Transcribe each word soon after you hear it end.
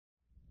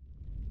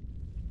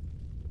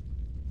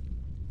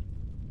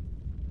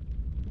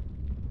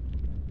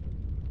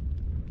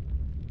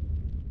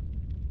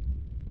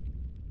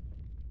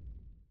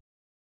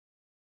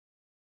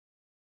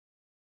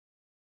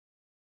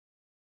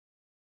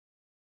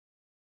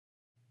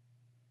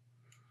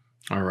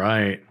All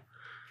right.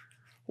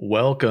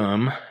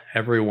 Welcome,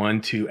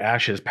 everyone, to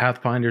Ashes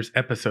Pathfinders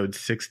episode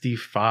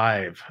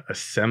 65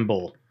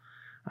 Assemble.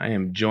 I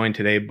am joined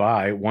today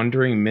by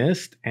Wandering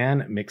Mist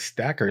and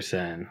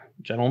McStackerson.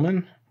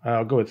 Gentlemen,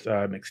 I'll go with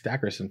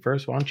McStackerson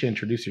first. Why don't you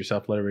introduce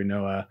yourself? Let everybody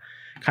know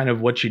kind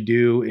of what you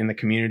do in the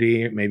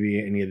community,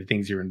 maybe any of the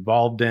things you're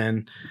involved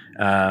in,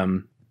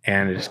 and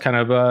just kind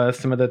of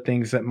some of the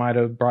things that might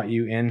have brought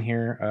you in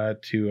here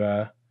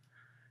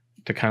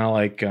to kind of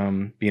like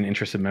be an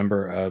interested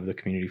member of the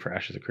community for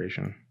Ashes of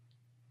Creation.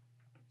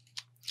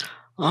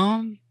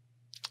 Um,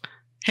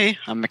 hey,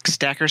 I'm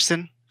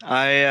McStackerson.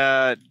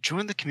 I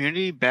joined the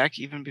community back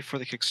even before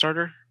the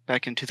Kickstarter,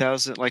 back in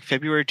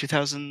February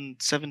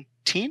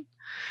 2017.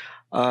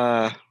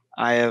 I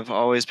have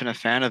always been a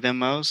fan of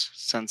MMOs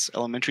since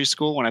elementary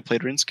school when I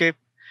played RuneScape,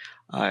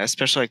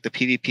 especially like the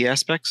PvP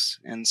aspects,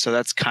 and so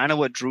that's kind of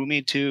what drew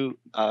me to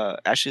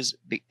Ashes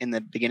in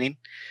the beginning,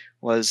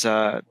 was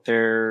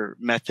their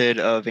method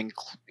of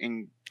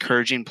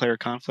encouraging player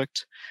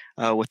conflict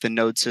with the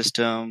node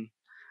system,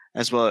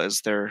 as well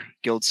as their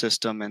guild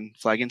system and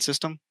flagging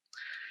system.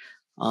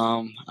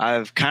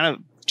 I've kind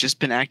of just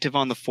been active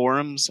on the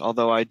forums,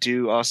 although I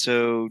do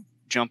also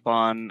jump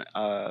on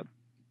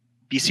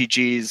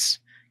BCG's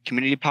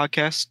community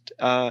podcast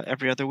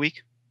every other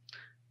week.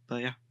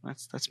 But yeah,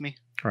 that's me.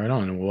 Right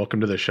on.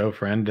 Welcome to the show,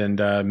 friend.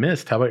 And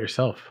Mist, how about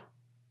yourself?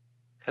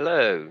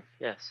 Hello.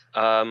 Yes.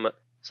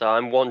 So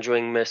I'm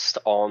Wandering Mist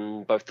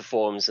on both the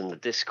forums and the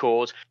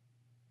Discord.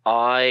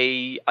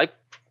 I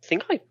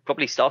think I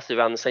probably started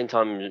around the same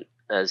time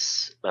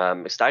as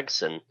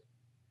McStagson,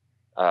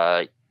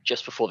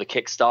 just before the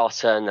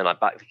Kickstarter, and then I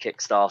backed the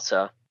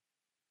Kickstarter.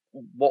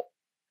 What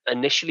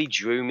initially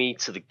drew me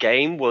to the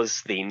game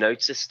was the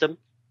node system.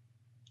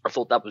 I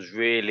thought that was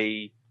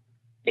really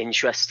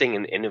interesting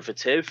and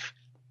innovative,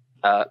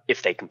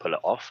 if they can pull it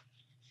off.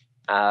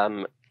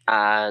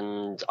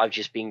 And I've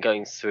just been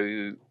going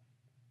through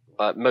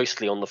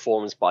mostly on the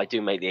forums, but I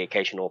do make the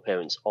occasional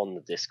appearance on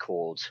the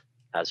Discord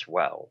as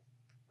well.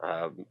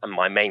 And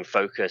my main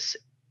focus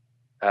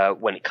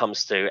when it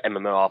comes to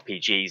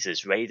MMORPGs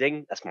is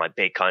raiding. That's my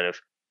big kind of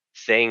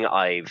thing.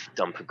 I've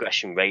done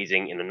progression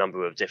raiding in a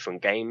number of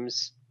different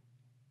games,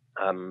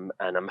 and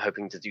I'm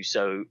hoping to do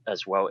so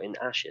as well in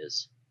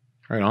Ashes.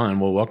 Right on.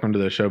 Well, welcome to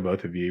the show,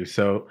 both of you.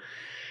 So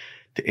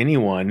to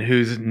anyone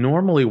who's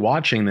normally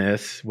watching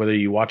this, whether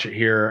you watch it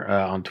here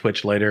on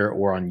Twitch later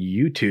or on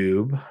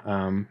YouTube,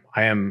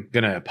 I am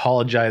going to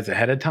apologize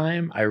ahead of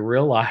time. I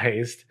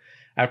realized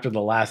after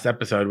the last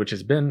episode, which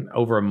has been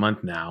over a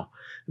month now,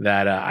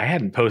 that I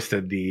hadn't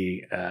posted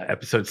the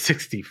episode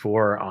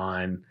 64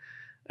 on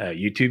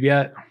YouTube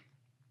yet.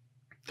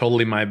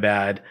 Totally my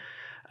bad.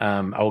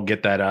 I will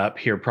get that up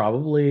here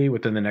probably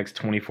within the next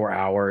 24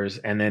 hours.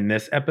 And then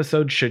this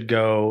episode should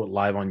go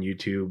live on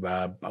YouTube.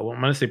 I'm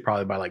going to say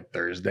probably by like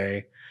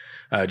Thursday,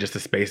 just to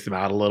space them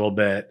out a little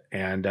bit.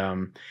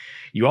 And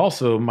you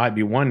also might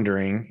be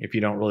wondering, if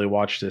you don't really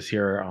watch this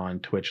here on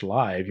Twitch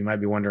Live, you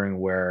might be wondering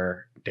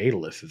where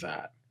Daedalus is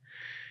at.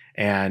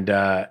 And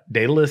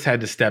Daedalus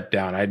had to step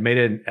down. I'd made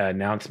an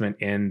announcement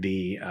in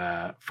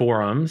the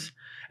forums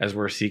as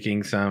we're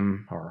seeking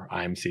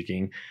I'm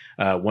seeking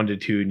 1 to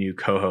 2 new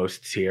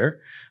co-hosts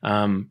here.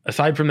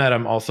 Aside from that,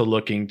 I'm also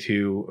looking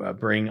to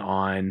bring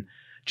on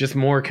just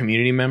more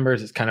community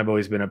members. It's kind of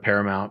always been a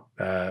paramount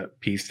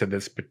piece to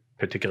this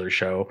particular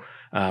show,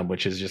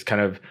 which is just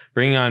kind of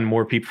bringing on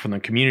more people from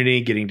the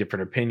community, getting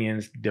different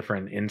opinions,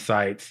 different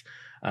insights,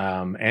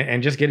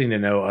 and just getting to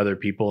know other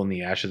people in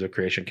the Ashes of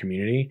Creation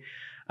community.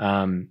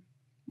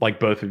 Like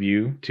both of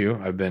you too,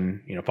 I've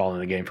been,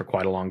 following the game for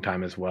quite a long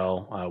time as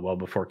well, well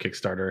before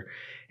Kickstarter.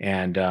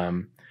 And,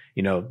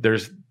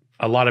 there's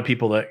a lot of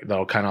people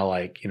that'll kind of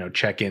like,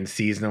 check in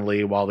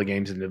seasonally while the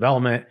game's in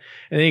development.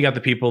 And then you got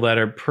the people that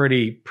are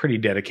pretty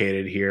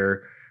dedicated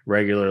here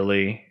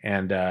regularly.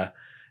 And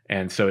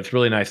so it's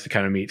really nice to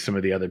kind of meet some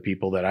of the other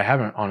people that I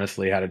haven't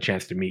honestly had a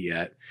chance to meet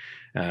yet.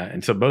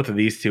 And so both of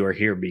these two are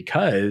here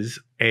because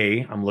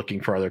A, I'm looking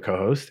for other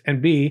co-hosts,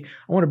 and B,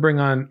 I want to bring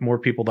on more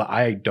people that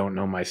I don't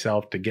know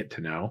myself to get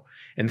to know.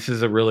 And this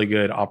is a really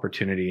good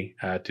opportunity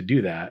to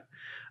do that.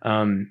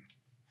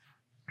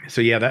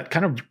 So yeah, that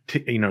kind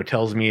of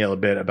tells me a little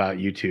bit about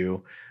you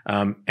two.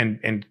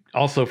 And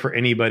also for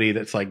anybody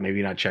that's like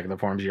maybe not checking the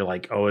forums, you're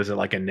like, oh, is it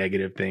like a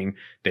negative thing?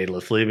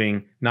 Daedalus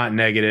leaving? Not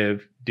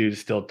negative. Dude's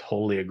still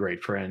totally a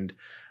great friend.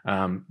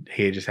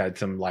 He just had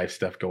some life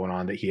stuff going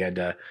on that he had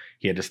to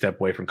step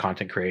away from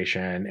content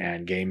creation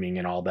and gaming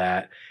and all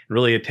that,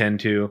 really attend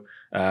to.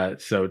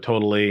 So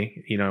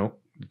totally,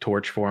 the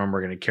torch for him.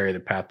 We're going to carry the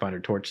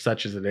Pathfinder torch,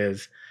 such as it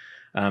is.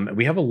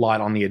 We have a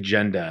lot on the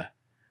agenda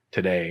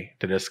today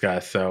to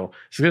discuss. So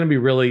it's going to be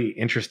really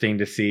interesting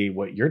to see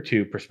what your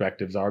two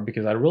perspectives are,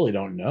 because I really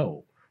don't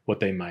know what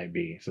they might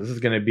be. So this is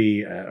going to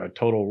be a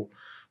total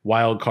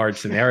wild card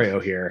scenario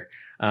here.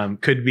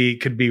 Could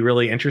be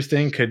really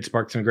interesting, could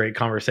spark some great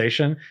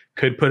conversation,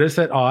 could put us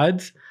at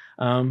odds.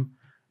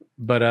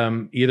 But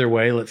either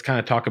way, let's kind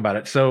of talk about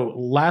it. So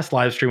last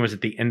live stream was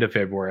at the end of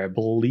February. I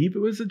believe it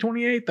was the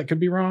 28th. I could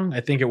be wrong. I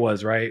think it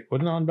was, right?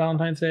 Wasn't it on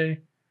Valentine's Day?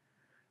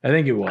 I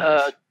think it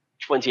was.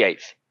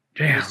 28th.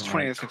 Damn. It's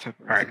 20th of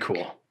February. All right,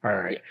 cool. All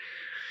right.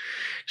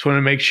 Just want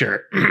to make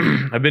sure.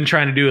 I've been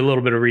trying to do a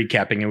little bit of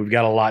recapping, and we've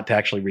got a lot to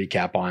actually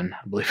recap on,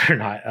 believe it or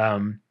not.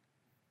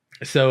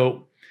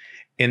 So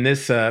in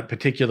this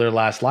particular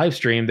last live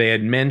stream, they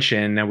had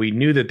mentioned, and we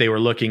knew that they were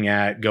looking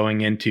at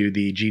going into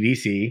the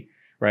GDC,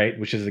 right,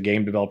 which is the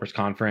Game Developers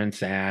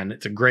Conference, and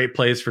it's a great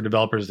place for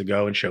developers to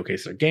go and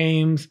showcase their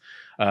games,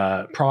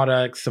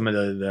 products, some of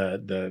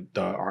the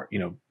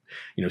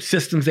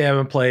systems they have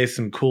in place,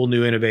 some cool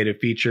new innovative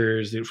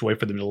features. There's a way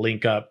for them to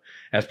link up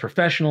as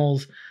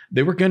professionals.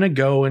 They were going to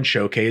go and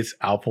showcase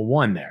Alpha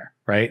One there,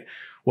 right?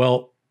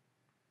 Well,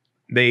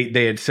 they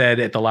had said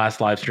at the last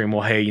live stream,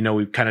 well, hey,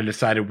 we've kind of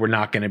decided we're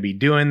not going to be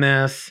doing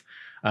this.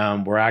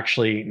 We're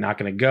actually not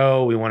going to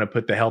go. We want to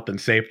put the health and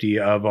safety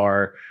of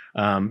our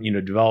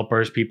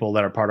developers, people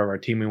that are part of our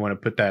team. We want to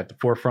put that at the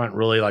forefront,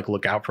 really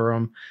look out for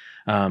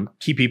them,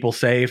 keep people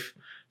safe.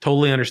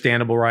 Totally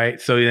understandable,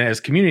 right? So as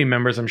community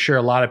members, I'm sure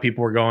a lot of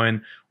people were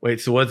going, wait,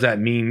 so what does that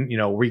mean?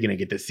 Are we going to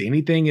get to see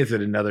anything? Is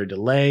it another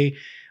delay?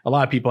 A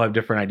lot of people have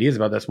different ideas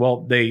about this.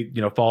 Well, they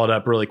followed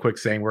up really quick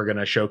saying we're going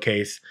to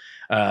showcase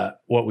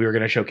what we were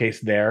going to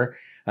showcase there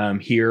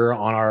here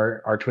on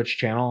our Twitch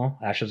channel,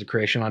 Ashes of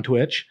Creation on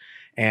Twitch.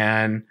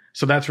 And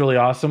so that's really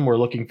awesome. We're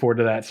looking forward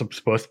to that. It's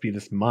supposed to be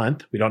this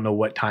month. We don't know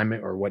what time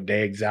or what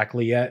day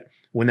exactly yet,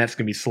 when that's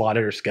going to be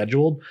slotted or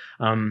scheduled.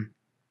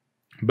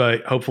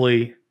 But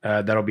hopefully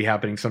that'll be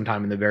happening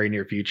sometime in the very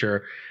near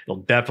future.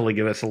 It'll definitely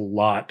give us a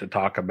lot to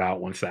talk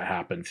about once that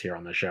happens here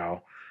on the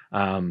show.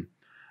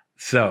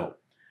 So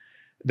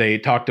they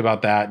talked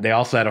about that. They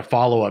also had a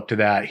follow-up to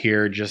that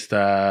here just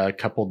a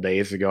couple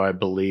days ago, I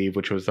believe,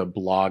 which was a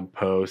blog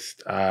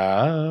post.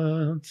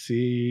 Let's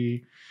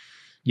see.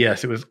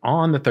 Yes, it was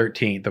on the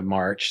 13th of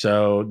March.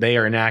 So they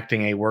are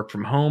enacting a work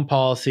from home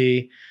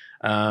policy.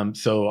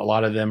 So a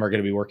lot of them are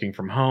going to be working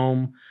from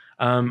home.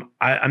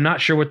 I'm not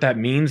sure what that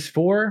means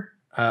for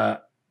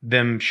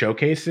them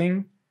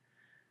showcasing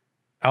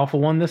Alpha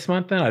One this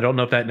month. Then I don't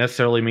know if that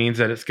necessarily means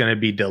that it's going to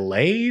be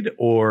delayed,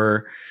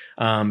 or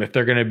if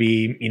they're going to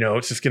be,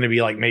 it's just going to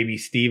be like maybe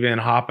Steven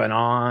hopping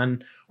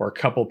on, or a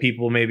couple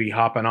people maybe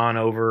hopping on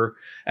over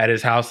at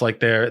his house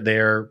like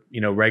they're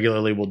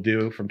regularly will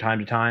do from time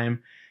to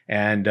time,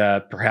 and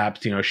perhaps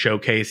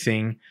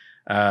showcasing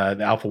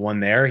the Alpha One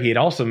there. He had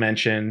also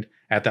mentioned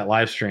at that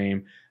live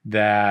stream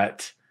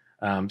that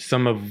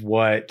some of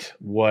what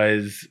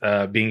was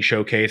being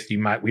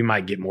showcased, we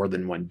might get more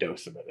than one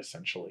dose of it,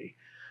 essentially.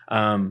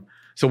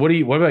 So what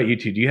about you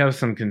two? Do you have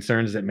some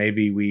concerns that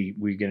maybe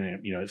we're gonna,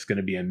 it's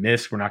gonna be a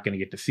miss? We're not gonna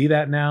get to see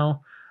that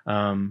now.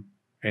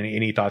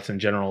 Any thoughts in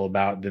general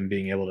about them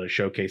being able to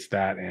showcase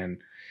that, and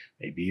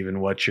maybe even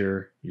what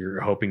you're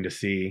hoping to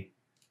see?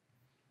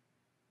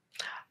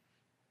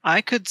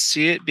 I could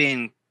see it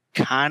being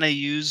kind of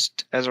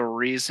used as a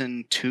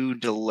reason to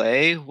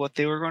delay what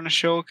they were going to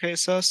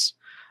showcase us.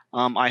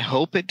 I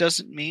hope it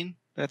doesn't mean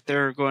that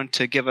they're going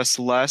to give us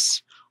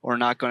less or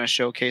not going to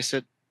showcase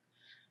it.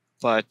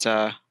 But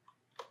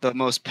the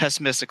most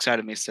pessimistic side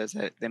of me says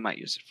that they might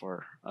use it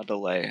for a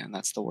delay, and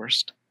that's the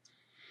worst.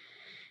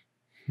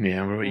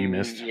 Yeah, what you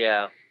missed?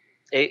 Yeah,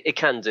 it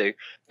can do.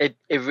 It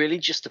really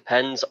just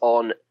depends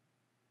on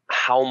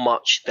how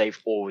much they've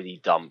already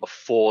done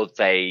before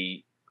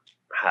they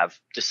have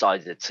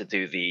decided to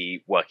do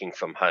the working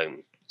from home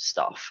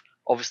stuff.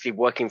 Obviously,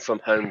 working from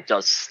home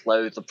does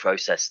slow the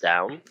process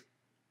down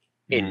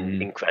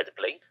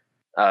incredibly,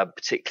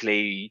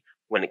 particularly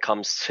when it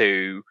comes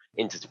to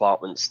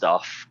interdepartment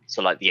stuff.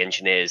 So like the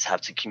engineers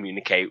have to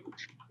communicate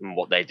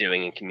what they're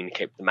doing and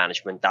communicate with the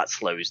management. That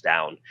slows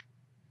down.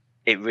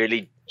 It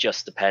really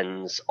just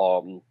depends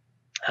on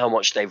how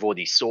much they've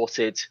already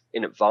sorted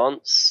in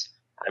advance,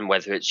 and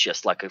whether it's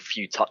just like a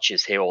few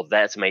touches here or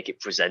there to make it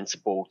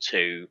presentable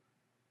to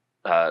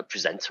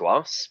present to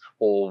us,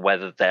 or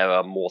whether there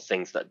are more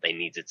things that they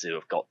needed to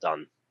have got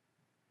done.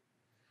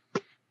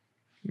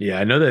 Yeah,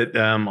 I know that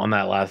on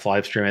that last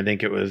live stream, I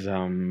think it was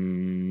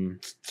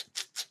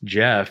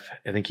Jeff.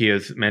 I think he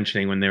was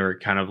mentioning when they were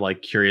kind of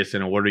like curious,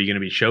 what are you going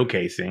to be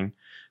showcasing?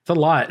 It's a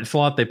lot. It's a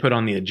lot they put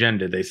on the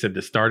agenda. They said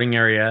the starting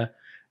area,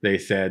 they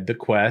said the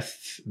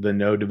quests, the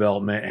node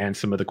development, and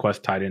some of the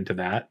quests tied into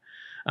that.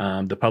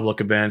 The public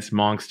events,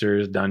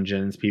 monsters,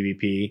 dungeons,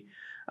 PvP.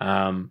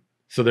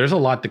 So there's a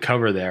lot to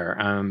cover there.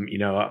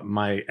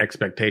 My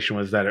expectation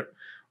was that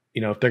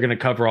if they're going to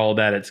cover all of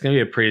that, it's going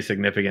to be a pretty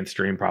significant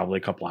stream, probably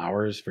a couple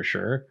hours for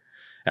sure,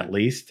 at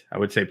least. I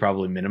would say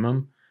probably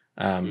minimum,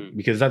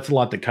 because that's a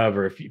lot to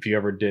cover. If you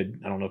ever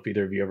did, I don't know if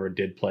either of you ever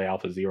did play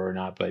Alpha Zero or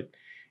not, but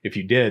if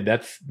you did,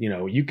 that's,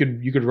 you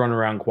could run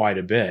around quite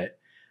a bit.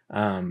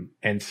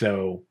 And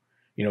so,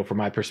 from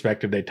my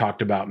perspective, they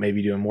talked about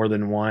maybe doing more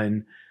than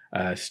one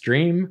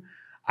stream.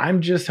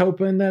 I'm just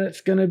hoping that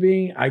it's going to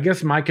be, I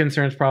guess my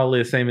concern is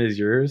probably the same as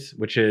yours,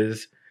 which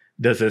is,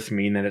 does this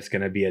mean that it's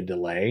going to be a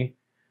delay?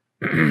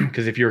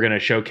 Because if you're going to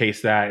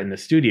showcase that in the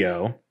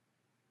studio,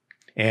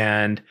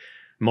 and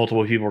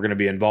multiple people were going to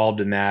be involved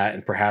in that,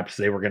 and perhaps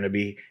they were going to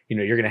be,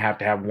 you're going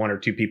to have one or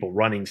two people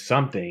running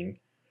something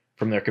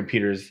from their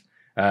computers,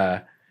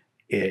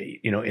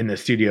 in the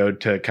studio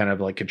to kind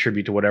of like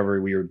contribute to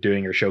whatever we were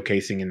doing or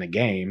showcasing in the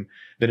game.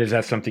 Then is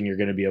that something you're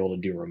going to be able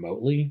to do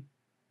remotely?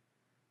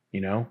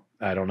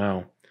 I don't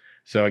know.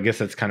 So I guess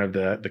that's kind of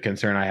the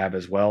concern I have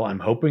as well. I'm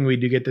hoping we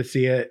do get to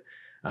see it.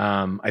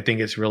 I think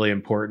it's really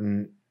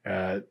important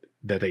that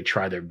they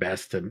try their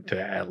best to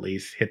at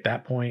least hit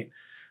that point.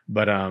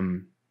 But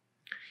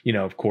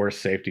of course,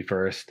 safety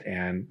first.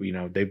 And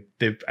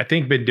they've I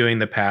think been doing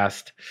the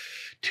past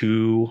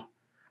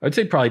I would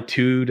say probably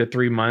 2 to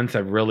 3 months.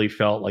 I've really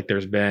felt like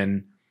there's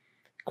been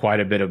quite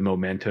a bit of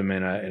momentum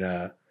in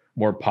a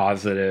more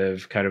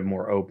positive, kind of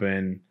more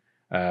open,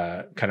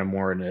 kind of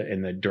more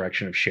in the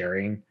direction of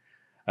sharing.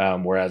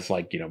 Whereas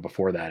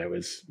before that,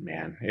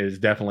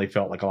 it definitely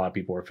felt like a lot of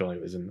people were feeling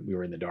we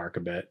were in the dark a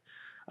bit.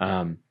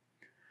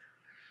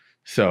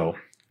 So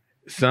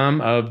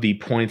some of the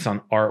points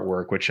on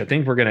artwork, which I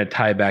think we're going to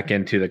tie back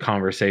into the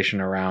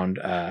conversation around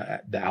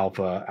the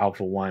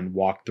Alpha 1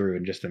 walkthrough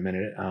in just a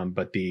minute.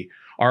 But the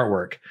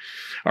artwork.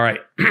 All right.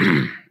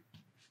 I'm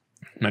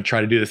going to try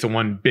to do this in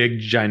one big,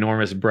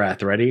 ginormous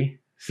breath. Ready,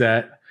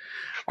 set,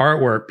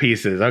 artwork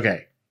pieces.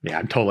 Okay. Yeah,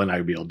 I'm totally not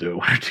going to be able to do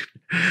it.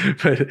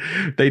 But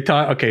they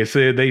taught, okay,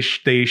 so they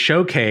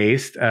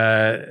showcased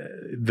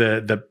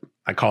the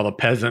I call the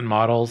peasant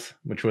models,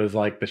 which was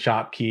like the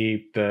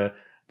shopkeep, the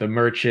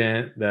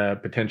merchant, the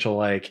potential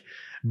like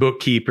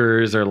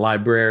bookkeepers or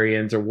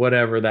librarians or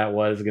whatever that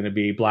was going to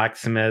be,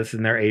 blacksmiths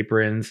in their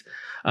aprons,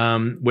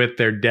 with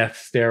their death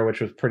stare, which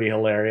was pretty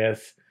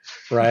hilarious,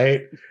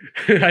 right?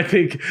 I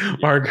think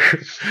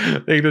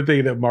the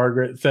thing that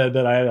Margaret said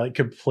that I like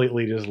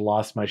completely just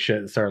lost my shit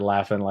and started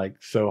laughing like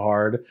so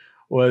hard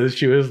was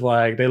she was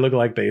like, they look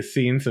like they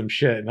seen some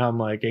shit, and I'm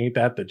like, ain't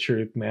that the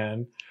truth,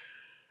 man?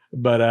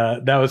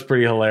 But that was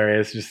pretty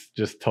hilarious.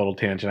 Just total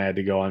tangent I had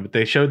to go on. But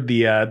they showed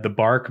the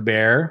bark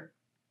bear,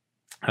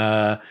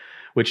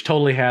 which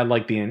totally had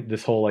like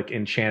this whole like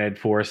enchanted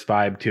forest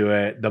vibe to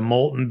it. The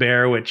molten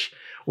bear, which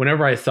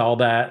whenever I saw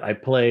that, I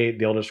play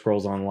the Elder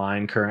Scrolls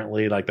Online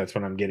currently. Like that's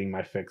what I'm getting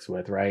my fix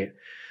with, right?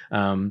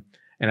 And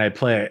I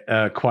play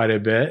it quite a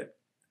bit.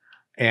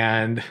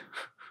 And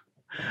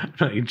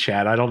in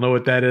chat, I don't know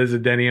what that is.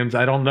 Adeniums,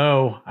 I don't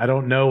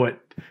know what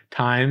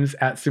times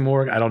at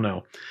Simorg. I don't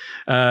know.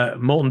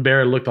 Molten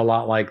Bear looked a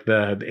lot like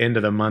the end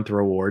of the month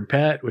reward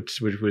pet,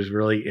 which was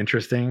really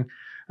interesting.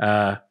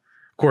 Of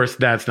course,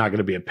 that's not going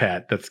to be a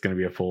pet. That's going to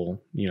be a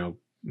full,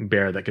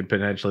 bear that could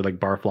potentially like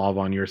barf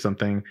lava on you or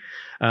something.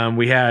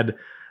 We had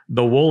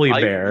the woolly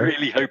bear. I'm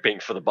really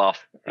hoping for the barf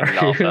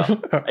lava.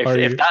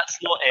 If that's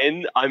not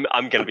in, I'm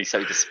going to be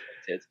so disappointed.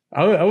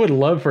 I would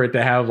love for it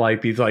to have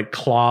like these like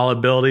claw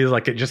abilities,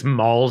 like it just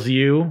mauls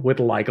you with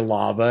like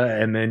lava,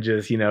 and then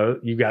just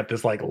you got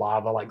this like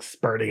lava like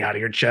spurting out of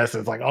your chest.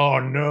 It's like, oh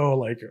no,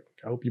 like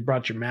I hope you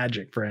brought your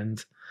magic,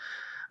 friends.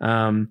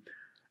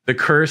 The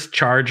cursed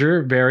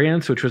charger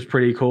variants, which was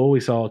pretty cool. We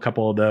saw a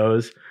couple of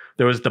those.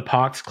 There was the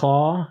pox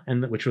claw,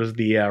 which was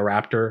the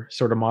raptor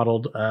sort of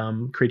modeled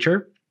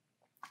creature.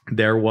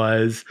 There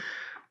was,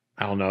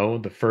 I don't know,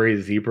 the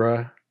furry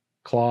zebra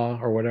claw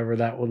or whatever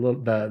that would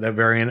look, the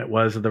variant it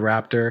was of the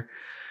raptor.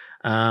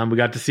 We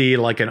got to see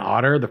like an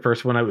otter. The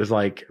first one, I was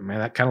like, man,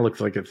 that kind of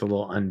looks like it's a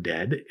little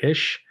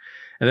undead-ish.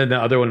 And then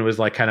the other one was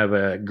like kind of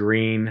a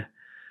green.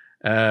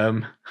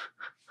 That's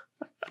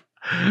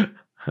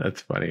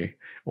funny.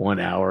 1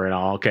 hour and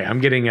all. Okay,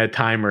 I'm getting a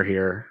timer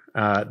here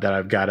that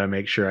I've got to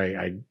make sure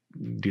I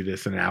do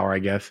this in an hour, I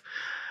guess.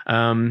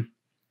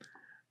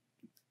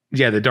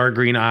 Yeah, the dark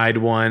green-eyed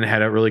one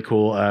had a really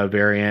cool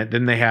variant.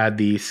 Then they had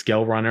the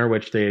Scale Runner,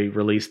 which they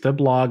released a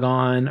blog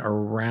on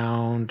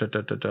around.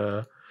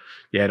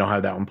 Yeah, I don't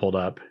have that one pulled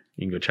up.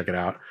 You can go check it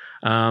out.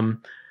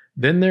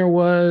 Then there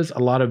was a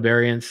lot of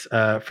variants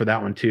for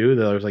that one too.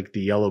 There was like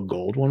the yellow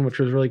gold one, which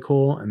was really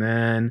cool. And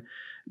then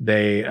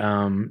they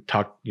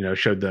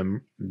showed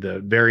them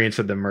the variants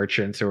of the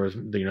merchants. There was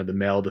the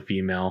male, the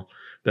female.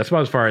 That's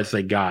about as far as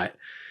they got.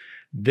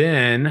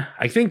 Then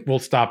I think we'll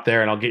stop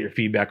there, and I'll get your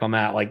feedback on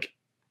that. Like,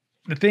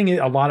 the thing is,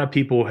 a lot of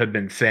people have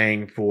been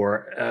saying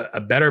for a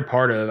better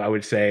part of, I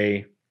would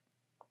say,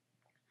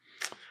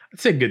 I'd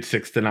say a good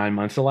 6 to 9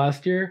 months of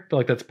last year. I feel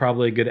like that's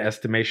probably a good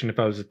estimation if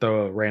I was to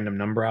throw a random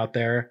number out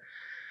there.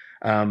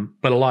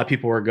 But a lot of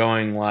people were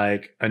going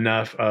like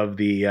enough of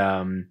the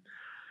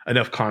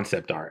enough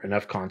concept art.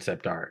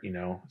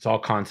 It's all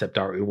concept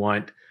art. We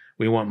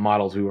want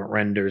models, we want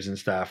renders and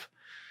stuff.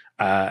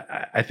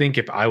 I think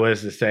if I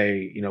was to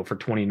say, for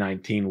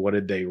 2019, what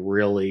did they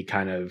really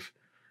kind of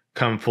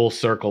come full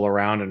circle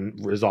around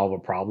and resolve a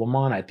problem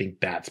on? I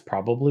think that's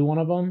probably one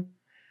of them.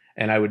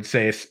 And I would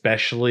say,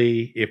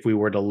 especially if we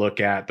were to look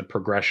at the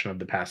progression of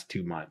the past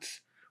 2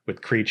 months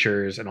with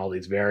creatures and all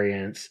these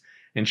variants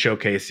and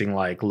showcasing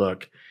like,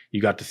 look,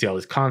 you got to see all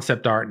this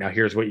concept art. Now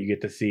here's what you get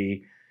to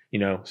see,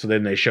 so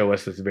then they show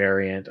us this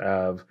variant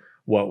of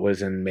what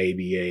was in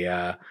maybe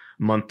a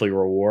monthly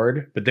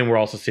reward. But then we're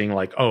also seeing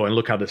like, oh, and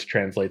look how this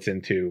translates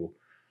into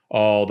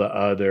all the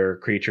other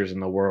creatures in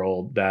the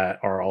world that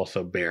are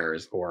also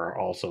bears or are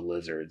also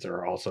lizards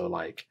or also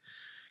like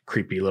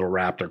creepy little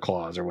raptor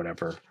claws or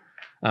whatever.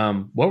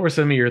 What were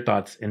some of your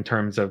thoughts in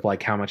terms of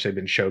like how much they've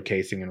been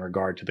showcasing in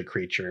regard to the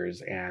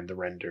creatures and the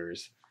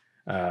renders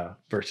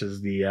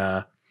versus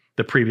the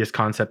previous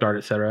concept art,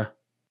 etc.?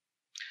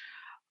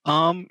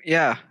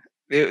 Yeah,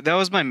 that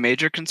was my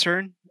major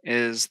concern.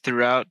 Is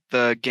throughout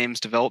the game's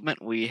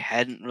development, we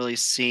hadn't really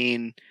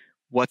seen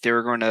what they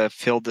were going to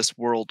fill this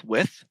world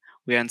with.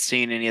 We hadn't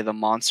seen any of the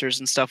monsters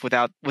and stuff, with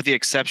the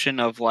exception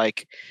of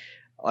like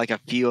a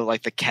few of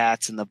like the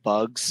cats and the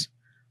bugs,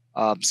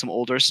 some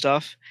older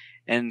stuff.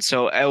 And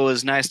so it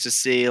was nice to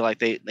see like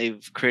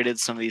they've created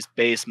some of these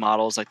base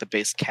models, like the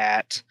base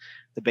cat,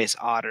 the base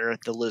otter,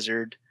 the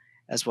lizard,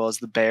 as well as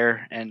the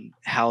bear, and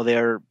how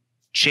they're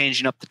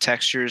changing up the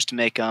textures to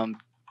make them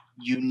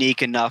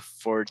unique enough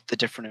for the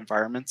different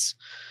environments.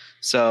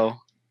 So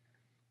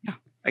yeah,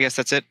 I guess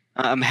that's it.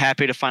 I'm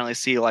happy to finally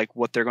see like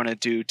what they're going to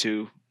do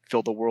to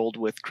fill the world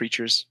with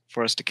creatures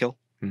for us to kill.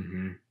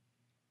 Mm-hmm.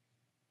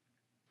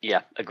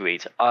 Yeah,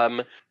 agreed.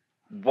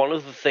 One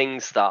of the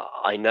things that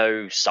I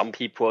know some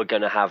people are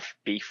going to have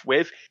beef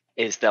with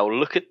is they'll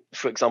look at,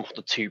 for example,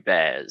 the two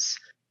bears,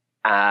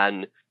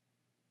 and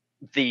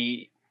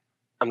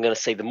I'm going to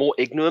say the more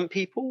ignorant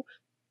people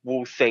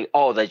will think,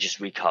 oh, they're just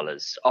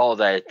recolors. Oh,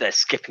 they're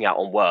skipping out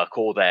on work,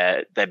 or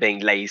they're being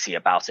lazy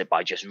about it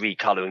by just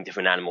recoloring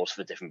different animals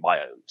for different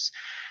biomes.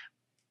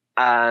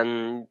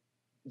 And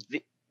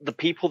the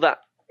people that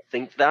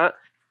think that,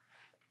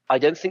 I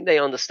don't think they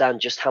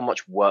understand just how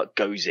much work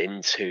goes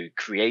into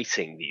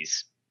creating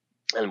these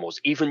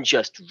animals. Even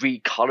just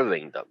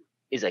recoloring them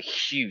is a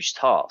huge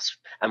task.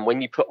 And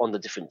when you put on the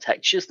different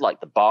textures, like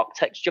the bark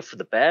texture for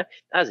the bear,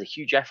 that is a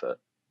huge effort.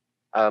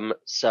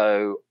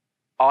 So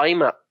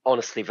I'm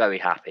honestly very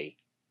happy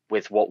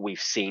with what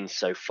we've seen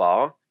so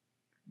far.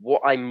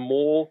 What I'm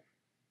more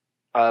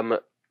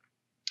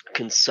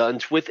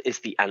concerned with is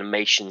the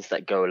animations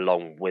that go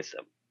along with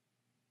them.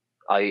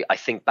 I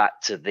think back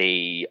to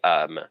the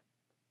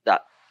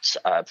that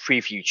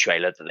preview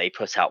trailer that they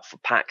put out for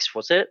PAX,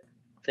 was it?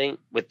 I think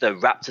with the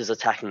raptors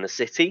attacking the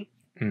city,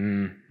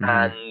 Mm-hmm.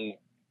 and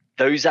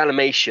those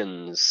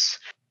animations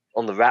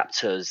on the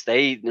raptors,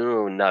 they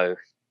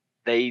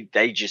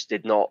just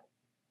did not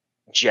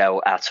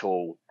gel at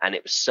all, and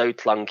it was so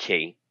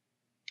clunky.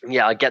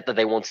 Yeah, I get that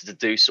they wanted to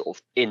do sort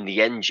of in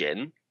the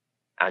engine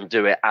and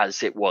do it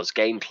as it was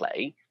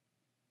gameplay,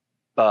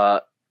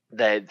 but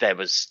there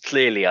was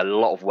clearly a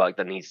lot of work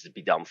that needs to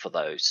be done for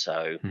those.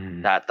 So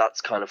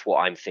that's kind of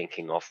what I'm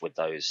thinking of with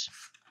those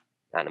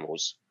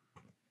animals.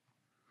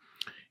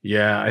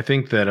 Yeah, I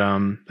think that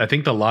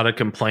a lot of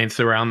complaints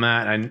around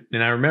that, and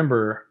I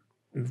remember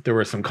there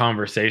were some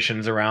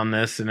conversations around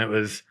this, and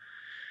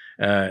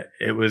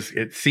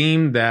it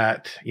seemed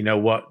that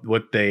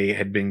what they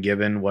had been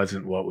given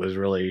wasn't what was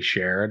really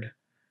shared,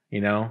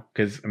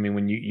 because I mean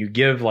when you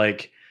give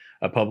like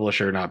a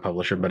publisher, not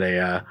publisher, but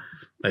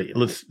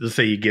let's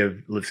say you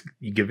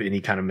give any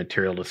kind of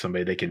material to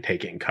somebody, they can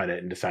take it and cut it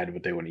and decide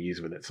what they want to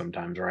use with it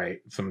sometimes, right?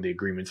 Some of the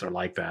agreements are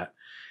like that.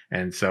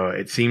 And so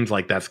it seems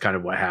like that's kind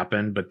of what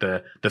happened. But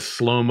the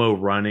slow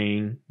motion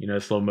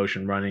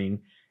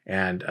running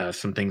and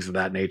some things of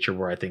that nature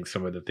were, I think,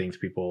 some of the things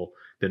people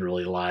didn't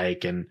really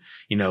like. And,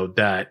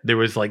 that there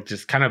was like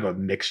just kind of a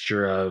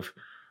mixture of,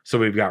 so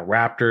we've got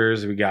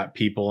raptors, we got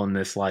people in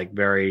this like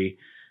very,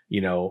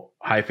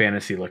 high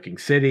fantasy looking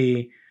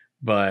city,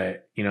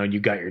 but, you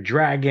got your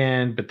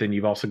dragon, but then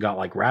you've also got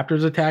like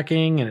raptors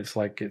attacking. And it's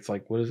like,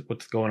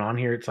 what's going on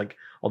here? It's like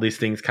all these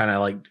things kind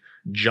of like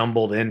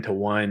jumbled into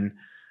one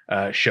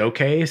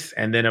showcase.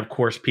 And then of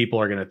course people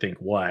are going to think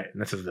what,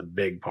 and this is the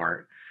big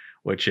part,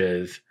 which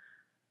is,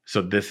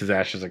 so this is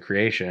Ashes of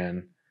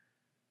Creation.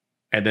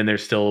 And then there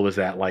still was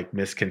that like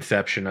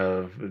misconception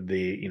of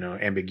the,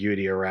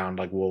 ambiguity around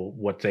like, well,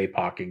 what's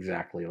APOC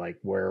exactly? Like,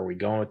 where are we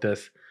going with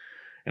this?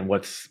 And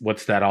what's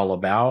that all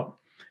about?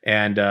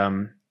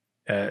 And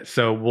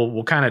so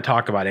we'll kind of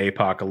talk about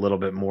APOC a little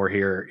bit more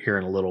here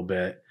in a little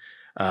bit,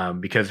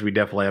 because we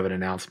definitely have an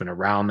announcement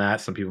around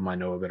that. Some people might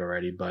know of it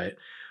already, but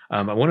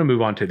I want to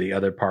move on to the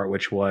other part,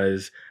 which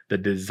was the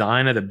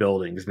design of the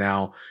buildings.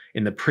 Now,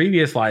 in the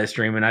previous live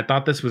stream, and I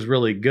thought this was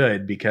really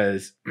good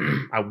because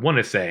I want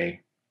to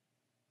say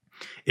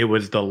it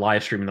was the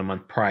live stream the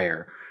month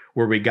prior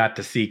where we got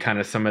to see kind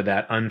of some of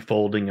that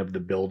unfolding of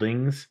the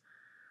buildings.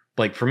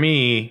 Like for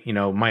me,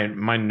 my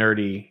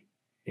nerdy,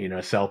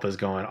 self is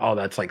going, oh,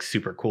 that's like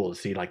super cool to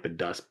see like the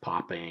dust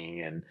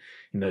popping and,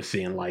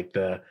 seeing like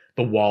the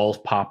walls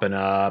popping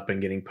up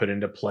and getting put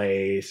into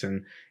place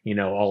and,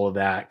 all of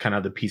that, kind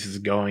of the pieces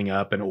going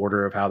up in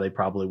order of how they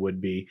probably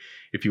would be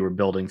if you were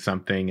building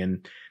something,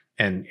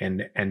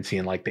 and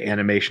seeing like the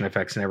animation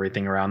effects and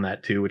everything around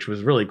that too, which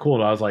was really cool.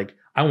 And I was like,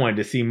 I wanted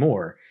to see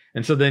more.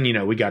 And so then,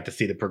 we got to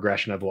see the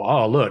progression of, well,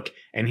 oh, look,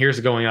 and here's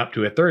going up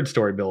to a 3rd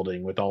story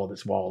building with all of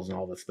its walls and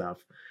all this stuff.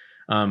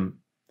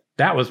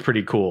 That was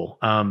pretty cool.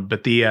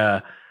 But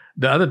the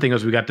other thing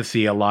was we got to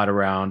see a lot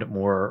around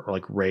more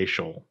like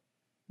racial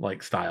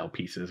like style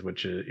pieces,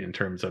 which is in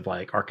terms of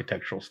like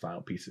architectural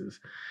style pieces.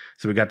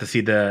 So we got to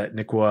see the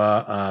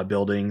Nikwa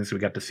buildings. We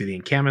got to see the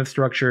encampment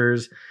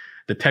structures,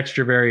 the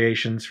texture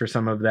variations for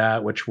some of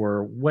that, which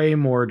were way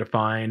more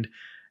defined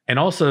and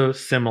also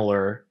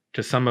similar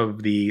to some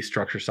of the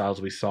structure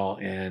styles we saw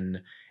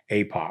in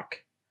APOC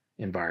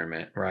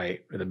environment,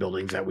 right? The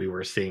buildings that we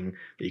were seeing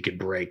that you could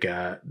break.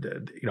 I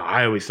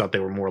always thought they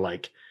were more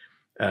like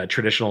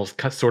traditional,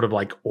 sort of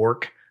like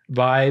orc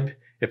vibe.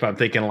 If I'm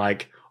thinking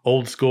like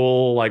old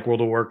school, like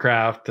World of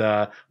Warcraft,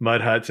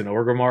 mud huts and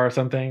Orgrimmar or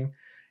something,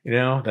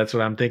 that's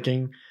what I'm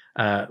thinking,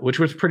 which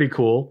was pretty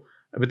cool.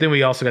 But then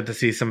we also got to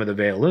see some of the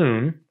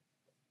Veilun,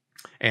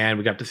 and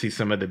we got to see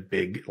some of the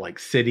big like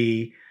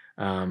city.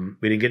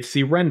 We didn't get to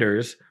see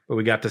renders, but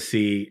we got to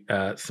see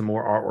some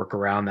more artwork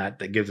around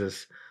that gives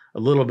us a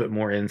little bit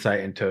more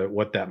insight into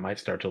what that might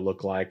start to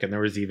look like. And there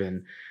was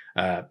even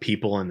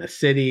people in the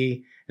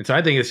city. And so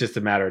I think it's just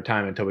a matter of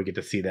time until we get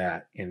to see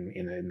that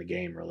in the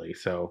game, really.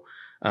 So,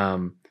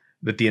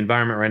 but the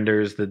environment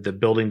renders, the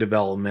building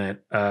development,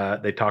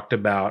 they talked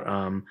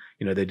about,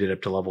 they did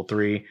up to level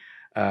 3.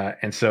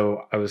 And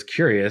so I was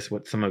curious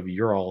what some of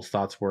your all's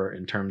thoughts were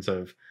in terms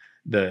of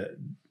the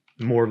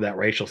more of that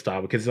racial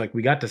style, because like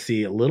we got to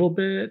see a little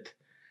bit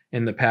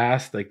in the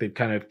past, like they've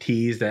kind of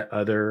teased at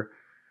other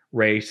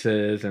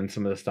races and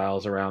some of the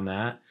styles around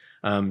that.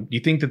 Do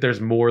you think that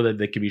there's more that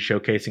they could be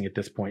showcasing at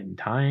this point in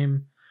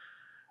time,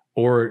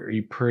 or are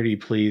you pretty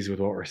pleased with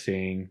what we're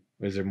seeing?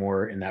 Is there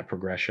more in that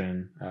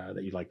progression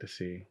that you'd like to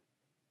see?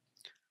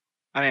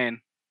 I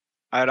mean,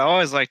 I'd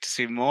always like to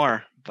see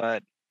more,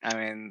 but I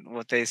mean,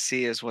 what they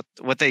see is what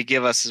they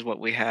give us is what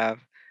we have,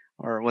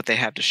 or what they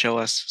have to show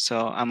us.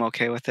 So I'm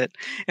okay with it.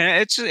 And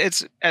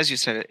it's as you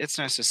said, it's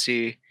nice to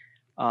see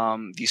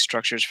these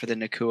structures for the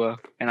Nakua,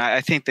 and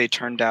I think they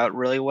turned out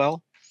really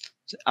well.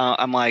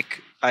 I'm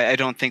like, I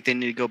don't think they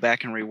need to go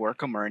back and rework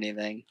them or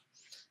anything.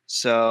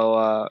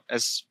 So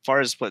as far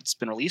as what's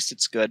been released,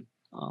 it's good.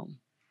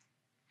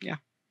 Yeah.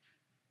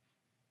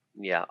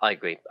 Yeah, I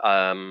agree.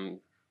 I'm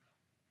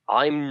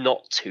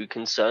not too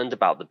concerned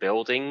about the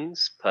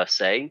buildings per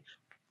se,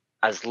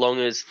 as long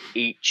as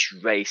each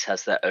race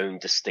has their own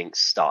distinct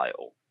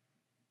style.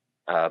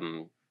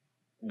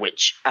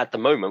 Which at the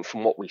moment,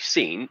 from what we've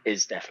seen,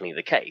 is definitely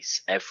the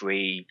case.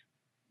 Every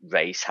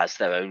race has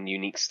their own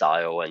unique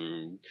style,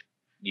 and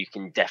you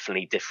can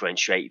definitely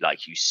differentiate.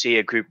 Like, you see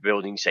a group of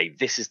buildings, say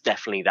this is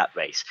definitely that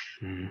race,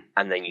 and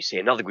then you see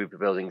another group of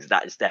buildings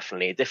that is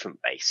definitely a different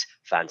race.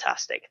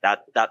 Fantastic.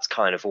 That's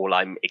kind of all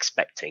I'm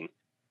expecting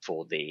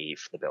for the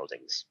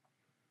buildings.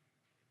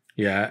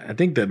 Yeah, I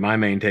think that my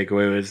main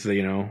takeaway was,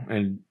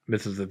 and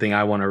this is the thing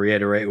I want to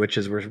reiterate, which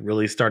is we're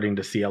really starting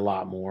to see a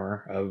lot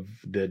more of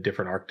the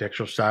different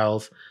architectural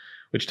styles,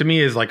 which to me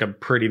is like a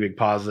pretty big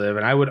positive.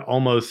 And I would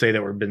almost say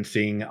that we've been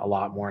seeing a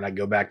lot more. And I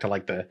go back to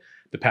like the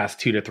past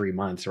 2 to 3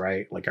 months,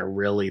 right? Like I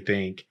really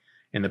think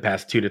in the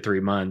past 2 to 3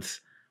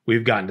 months,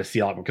 we've gotten to see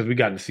a lot more, because we've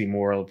gotten to see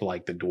more of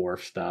like the dwarf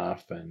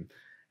stuff and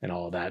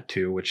all of that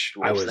too, which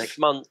Dwarves I was next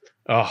month.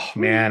 Oh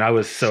man, I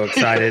was so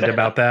excited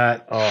about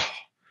that. Oh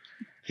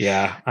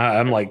yeah.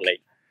 I'm like,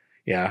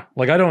 yeah,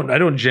 like I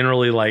don't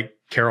generally like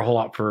care a whole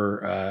lot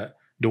for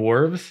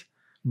dwarves,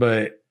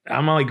 but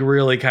I'm like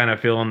really kind of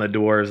feeling the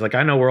dwarves. Like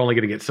I know we're only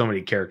going to get so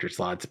many character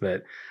slots,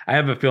 but I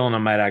have a feeling I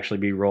might actually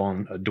be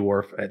rolling a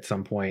dwarf at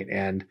some point.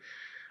 And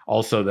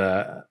also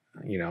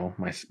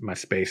my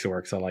space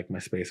orcs. I like my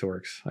space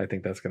orcs. I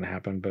think that's going to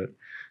happen, but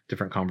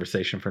different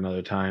conversation for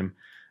another time.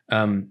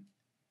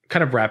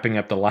 Kind of wrapping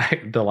up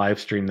the live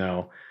stream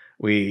though,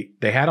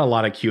 they had a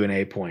lot of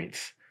Q&A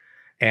points,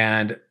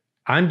 and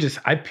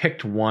I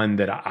picked one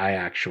that I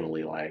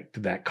actually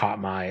liked that caught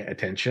my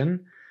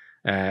attention.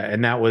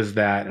 And that was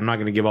that. I'm not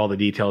going to give all the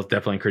details.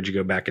 Definitely encourage you to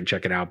go back and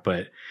check it out.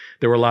 But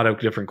there were a lot of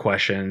different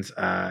questions.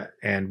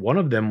 And one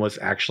of them was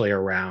actually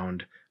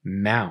around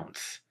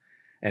mounts.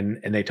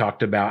 And they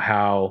talked about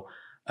how,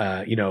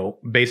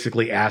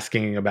 basically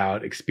asking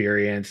about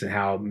experience and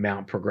how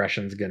mount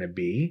progression is going to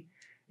be,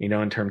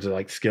 in terms of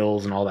like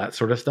skills and all that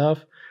sort of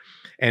stuff.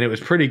 And it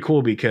was pretty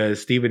cool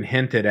because Steven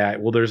hinted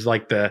at, well, there's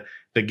like the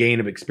gain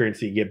of experience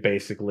that you get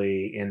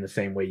basically in the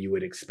same way you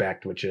would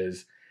expect, which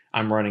is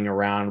I'm running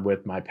around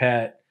with my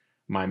pet,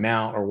 my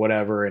mount or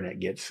whatever, and it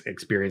gets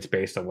experience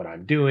based on what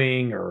I'm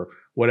doing or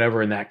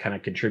whatever. And that kind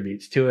of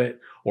contributes to it,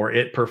 or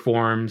it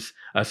performs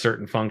a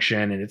certain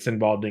function and it's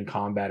involved in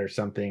combat or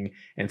something.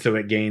 And so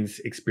it gains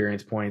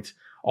experience points.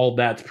 All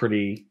that's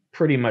pretty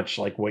much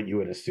like what you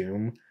would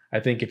assume, I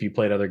think, if you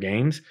played other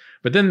games.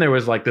 But then there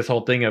was like this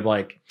whole thing of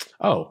like,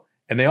 oh,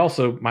 and they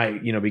also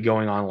might, be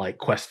going on like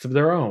quests of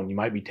their own. You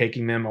might be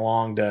taking them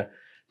along to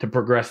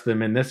progress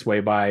them in this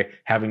way by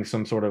having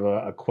some sort of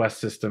a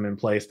quest system in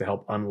place to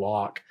help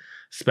unlock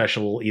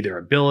special either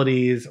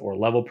abilities or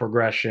level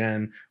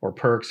progression or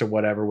perks or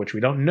whatever, which we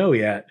don't know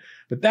yet.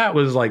 But that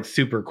was like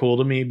super cool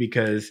to me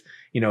because,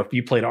 if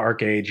you played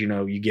Arcade,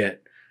 you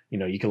get,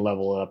 you can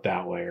level up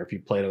that way. Or if you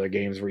played other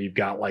games where you've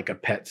got like a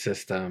pet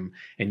system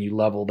and you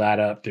level that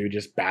up through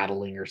just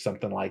battling or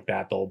something like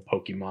that, the old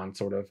Pokemon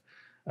sort of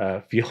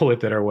feel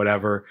with it or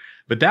whatever.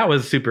 But that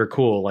was super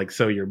cool. Like,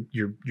 so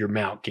your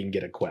mount can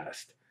get a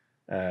quest.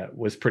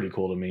 Was pretty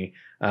cool to me.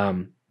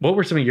 What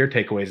were some of your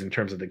takeaways in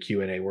terms of the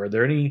Q&A? Were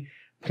there any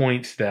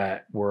points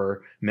that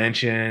were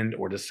mentioned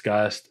or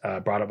discussed,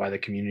 brought up by the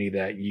community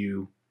that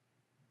you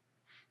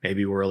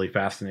maybe were really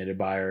fascinated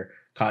by or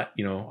caught,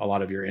 a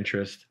lot of your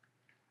interest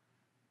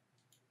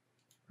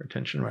or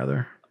attention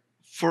rather?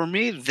 For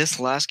me, this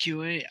last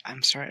QA,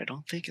 I'm sorry, I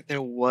don't think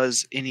there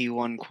was any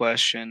one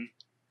question.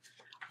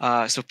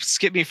 So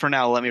skip me for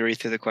now. Let me read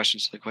through the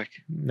questions really quick.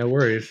 No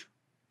worries.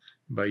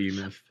 But you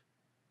missed.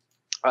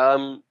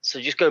 So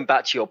just going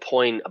back to your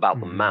point about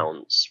the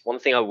mounts, one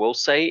thing I will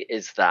say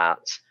is that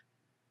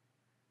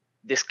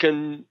this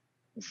can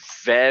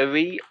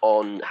vary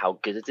on how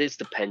good it is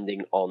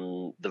depending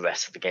on the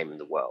rest of the game in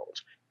the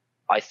world.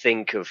 I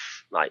think of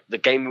like the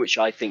game which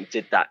I think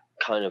did that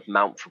kind of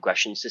mount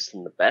progression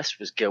system the best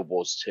was Guild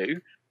Wars 2,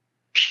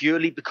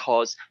 purely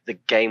because the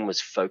game was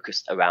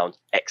focused around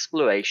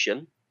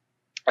exploration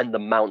and the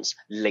mounts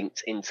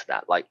linked into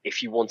that. Like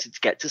if you wanted to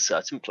get to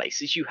certain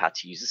places, you had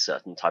to use a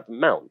certain type of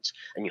mount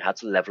and you had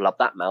to level up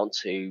that mount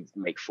to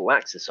make full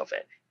access of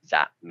it.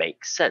 That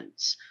makes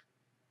sense.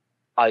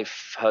 I've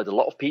heard a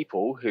lot of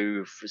people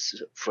who,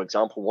 for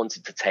example,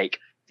 wanted to take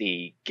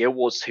the Guild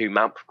Wars 2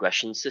 mount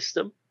progression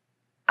system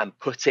and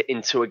put it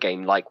into a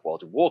game like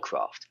World of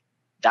Warcraft.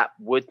 That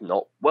would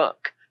not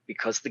work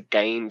because the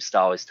game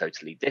style is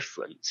totally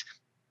different.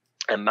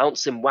 And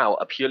mounts in WoW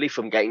are purely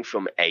from getting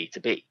from A to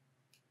B.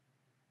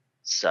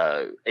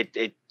 So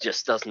it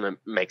just doesn't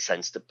make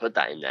sense to put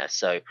that in there.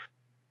 So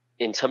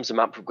in terms of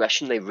mount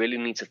progression, they really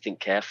need to think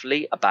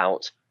carefully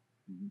about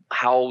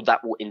how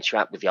that will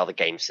interact with the other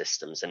game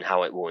systems and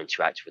how it will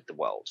interact with the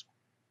world.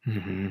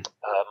 Mm-hmm.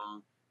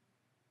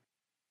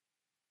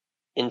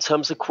 In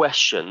terms of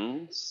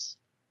questions,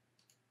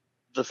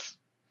 this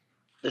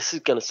is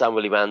going to sound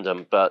really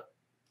random, but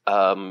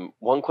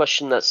one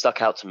question that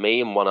stuck out to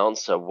me and one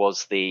answer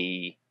was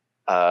the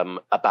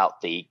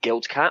about the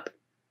guild cap.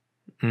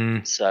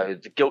 So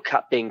the guild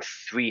cap being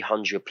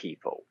 300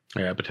 people.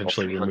 Yeah,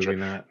 potentially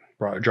removing that,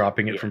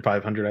 dropping it from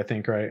 500, I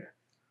think, right?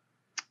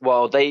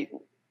 Well, they,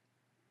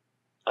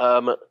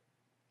 I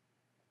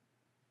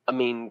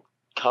mean,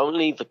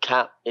 currently the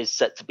cap is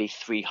set to be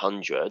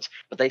 300,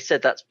 but they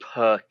said that's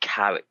per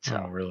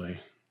character. Oh, really?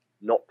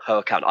 Not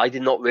per character. I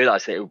did not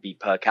realize that it would be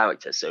per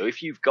character. So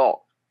if you've got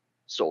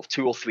sort of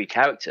 2 or 3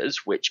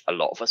 characters, which a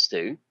lot of us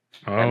do,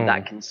 and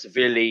that can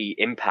severely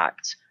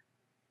impact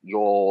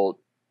your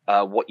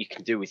what you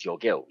can do with your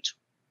guild.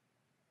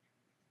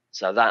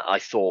 So that I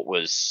thought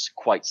was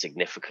quite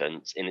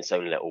significant in its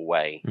own little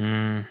way.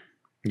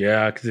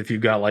 Yeah, because if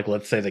you've got, like,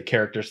 let's say the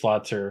character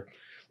slots are,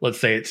 let's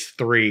say it's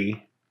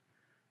 3,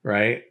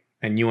 right?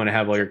 And you want to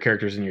have all your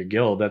characters in your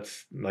guild,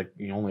 that's like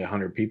only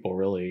 100 people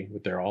really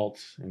with their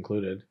alts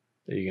included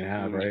that you can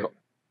have, right?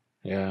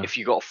 If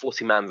you got a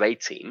 40-man raid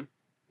team,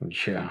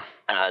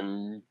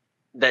 and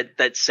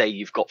let's say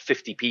you've got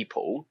 50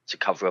 people to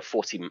cover a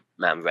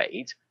 40-man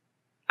raid,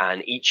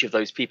 and each of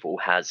those people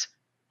has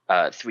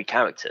 3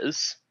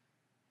 characters,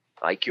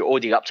 like you're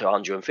already up to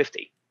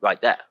 150 right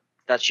there.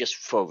 That's just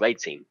for a raid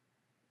team.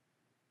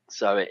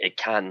 So it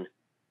can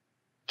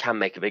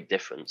make a big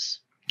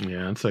difference.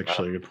 Yeah, that's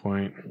actually a good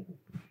point.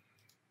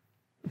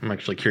 I'm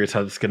actually curious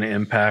how this is going to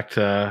impact,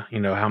 how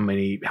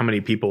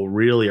many people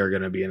really are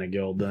going to be in a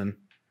guild then.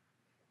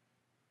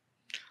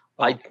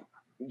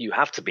 You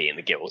have to be in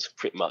the guild,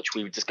 pretty much.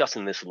 We were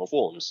discussing this on the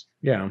forums.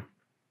 Yeah.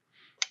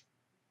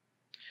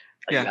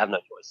 You have no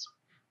choice.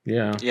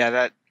 Yeah. Yeah,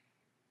 that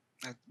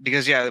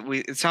because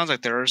it sounds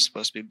like there are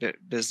supposed to be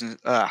business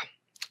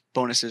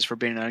bonuses for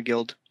being in a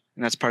guild,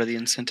 and that's part of the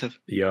incentive.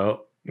 Yeah,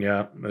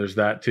 there's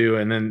that too.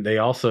 And then they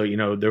also,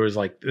 there was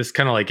like, this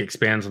kind of like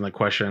expands on the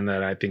question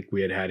that I think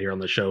we had here on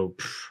the show.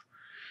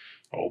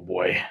 Oh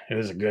boy, it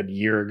was a good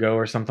year ago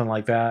or something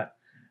like that.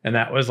 And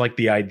that was like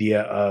the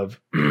idea of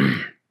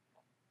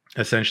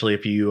essentially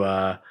if you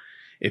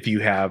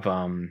have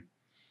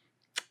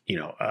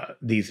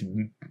these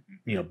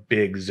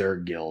big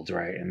Zerg guilds,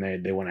 right?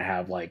 And they want to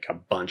have like a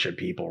bunch of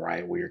people,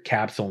 right? Where your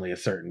cap's only a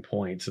certain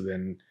point. So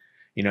then,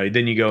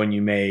 then you go and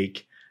you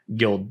make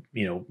guild,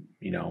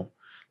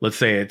 let's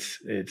say it's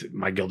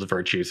my guild's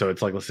Virtue. So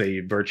it's like, let's say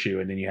Virtue,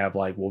 and then you have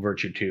like,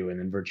 Virtue 2 and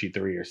then Virtue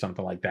 3 or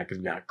something like that, because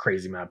we've got a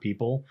crazy amount of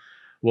people.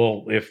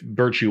 Well, if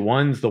Virtue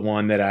 1's the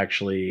one that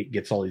actually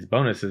gets all these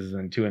bonuses,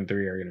 then 2 and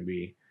 3 are going to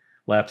be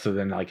left. So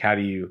then like, how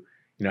do you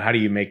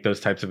make those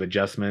types of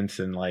adjustments,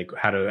 and like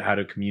how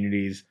do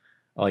communities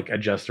like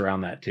adjust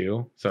around that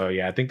too? So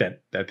yeah, I think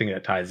that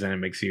ties in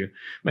and makes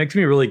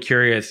me really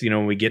curious,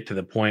 when we get to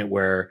the point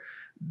where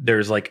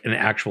there's like an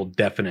actual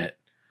definite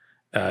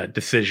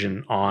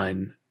decision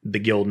on the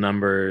guild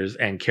numbers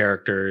and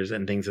characters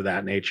and things of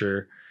that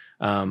nature.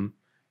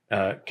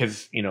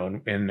 Because in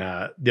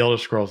the Elder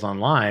Scrolls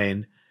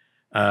Online,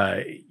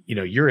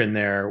 you're in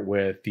there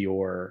with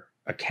your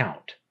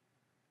account,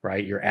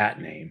 right? Your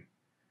 @name,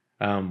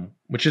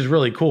 which is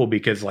really cool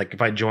because like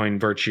if I join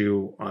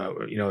Virtue,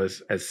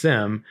 as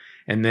Sim,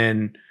 and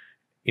then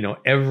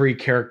every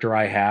character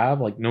I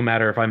have, like no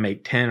matter if I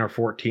make 10 or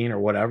 14 or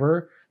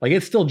whatever, like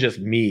it's still just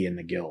me in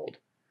the guild.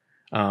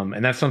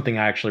 And that's something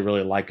I actually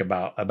really like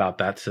about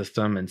that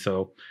system. And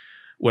so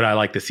would I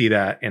like to see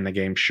that in the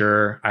game?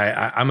 Sure.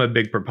 I'm a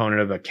big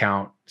proponent of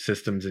account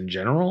systems in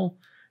general,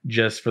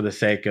 just for the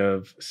sake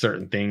of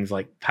certain things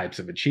like types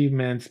of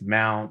achievements,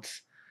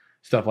 mounts,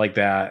 stuff like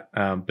that.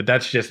 But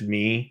that's just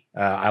me.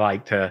 I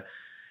like to,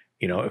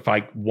 if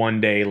I one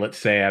day, let's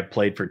say I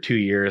played for 2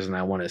 years and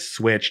I want to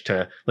switch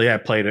to, like I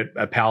played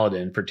a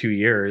paladin for 2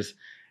 years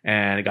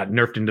and it got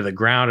nerfed into the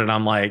ground. And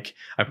I'm like,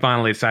 I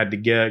finally decided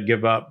to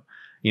give up,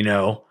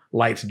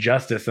 Light's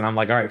Justice. And I'm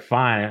like, all right,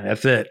 fine.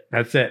 That's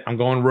it. I'm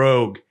going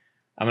rogue.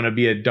 I'm going to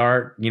be a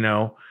dark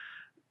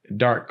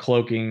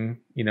cloaking,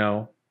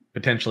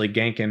 potentially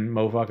ganking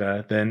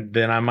motherfucker.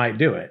 Then I might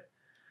do it.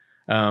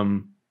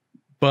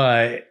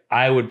 But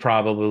I would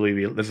probably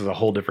be, this is a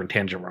whole different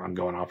tangent where I'm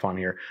going off on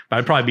here, but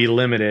I'd probably be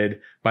limited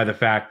by the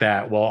fact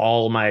that, well,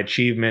 all my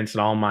achievements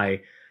and all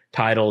my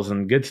titles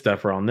and good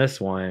stuff are on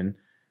this one.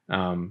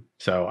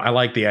 So I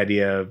like the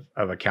idea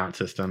of account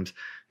systems.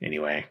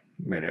 Anyway,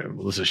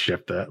 let's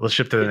shift to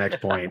the next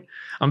point.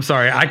 I'm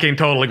sorry. I can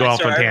totally go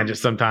off on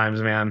tangents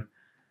sometimes, man.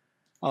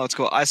 Oh, it's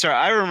cool.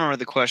 I remember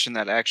the question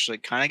that actually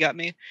kind of got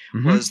me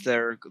was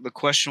the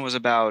question was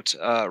about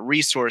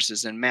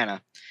resources and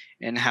mana,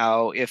 and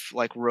how if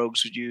like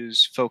rogues would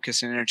use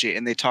focus and energy,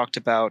 and they talked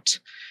about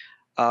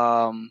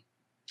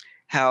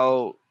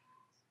how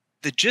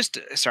the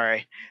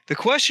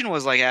question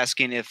was like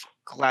asking if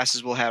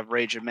classes will have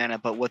rage and mana,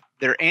 but what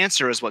their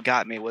answer is what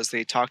got me was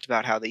they talked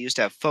about how they used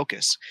to have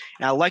focus,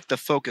 and I liked the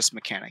focus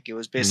mechanic. It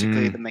was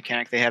basically the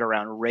mechanic they had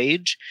around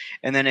rage,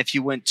 and then if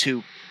you went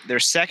to their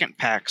second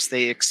packs,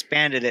 they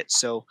expanded it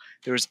so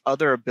there was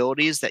other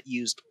abilities that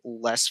used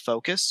less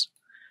focus,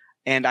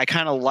 and I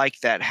kind of like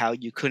that, how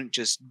you couldn't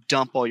just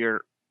dump all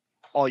your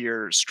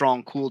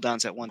strong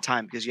cooldowns at one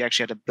time, because you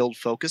actually had to build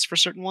focus for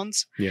certain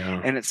ones.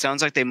 Yeah, and it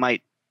sounds like they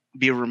might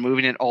be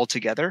removing it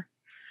altogether.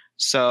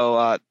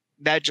 So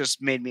that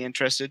just made me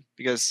interested,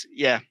 because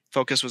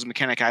focus was a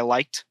mechanic I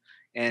liked,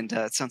 and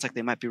it sounds like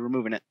they might be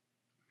removing it.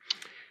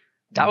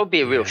 That would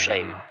be a real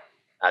shame,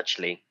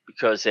 actually,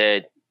 because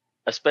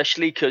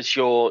especially because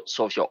your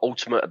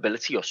ultimate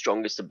ability, your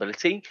strongest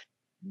ability,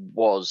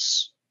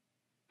 was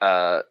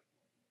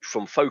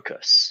from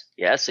focus.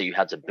 Yeah, so you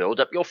had to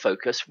build up your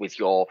focus with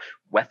your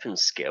weapon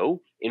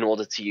skill in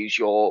order to use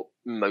your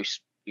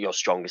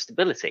strongest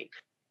ability.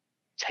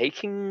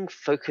 Taking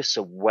focus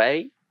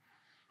away,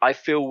 I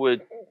feel,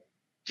 would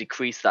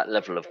decrease that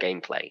level of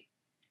gameplay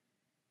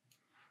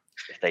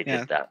if they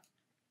did that.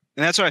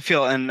 And that's what I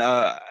feel. And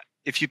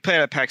if you play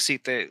at Pack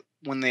Seat,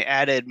 when they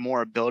added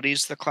more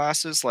abilities to the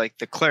classes, like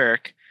the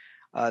cleric,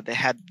 they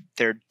had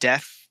their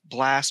death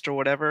blast or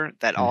whatever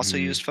that also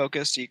used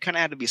focus. So you kind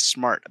of had to be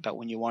smart about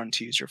when you wanted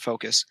to use your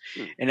focus.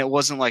 And it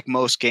wasn't like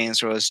most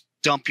games where it was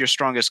dump your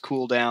strongest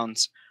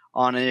cooldowns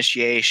on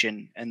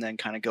initiation and then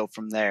kind of go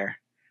from there.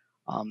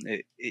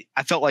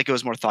 I felt like it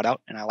was more thought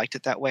out, and I liked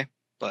it that way.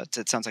 But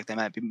it sounds like they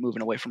might be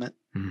moving away from it.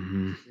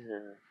 Yeah,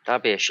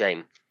 that'd be a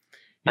shame.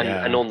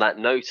 And on that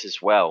note as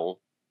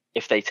well,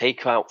 if they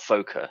take out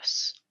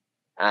focus,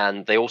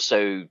 and there was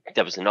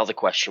another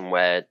question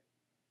where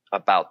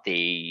about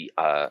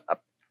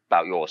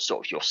about your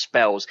your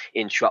spells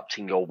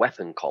interrupting your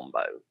weapon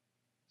combo.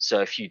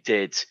 So if you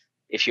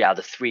had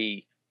a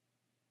three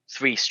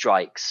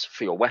strikes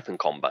for your weapon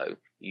combo,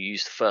 you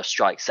use the first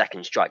strike,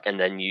 second strike, and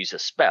then use a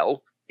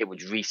spell, it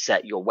would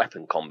reset your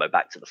weapon combo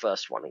back to the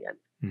first one again.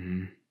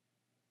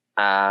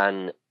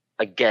 And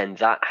again,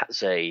 that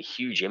has a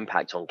huge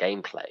impact on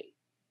gameplay.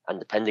 And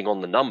depending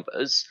on the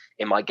numbers,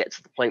 it might get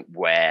to the point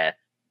where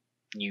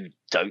you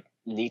don't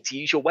need to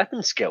use your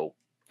weapon skill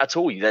at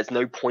all. There's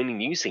no point in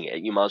using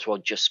it. You might as well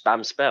just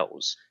spam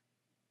spells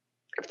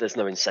if there's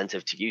no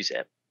incentive to use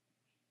it.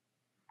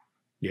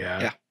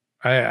 Yeah.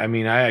 I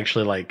mean, I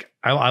actually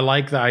I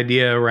like the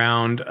idea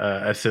around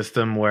a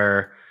system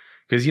where,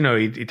 because,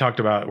 he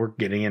talked about, we're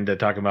getting into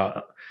talking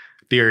about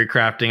theory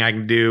crafting. I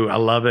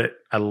love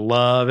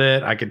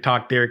it. I could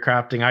talk theory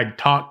crafting. I'd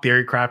talk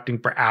theory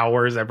crafting for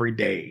hours every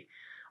day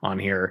on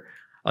here,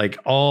 like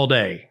all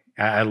day.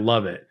 I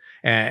love it.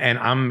 And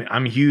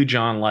I'm huge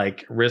on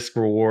like risk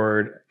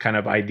reward kind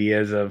of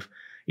ideas of,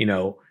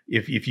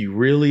 if you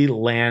really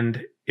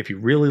land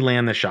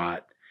the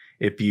shot,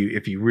 if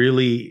you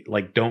really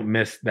like don't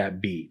miss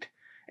that beat,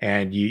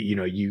 and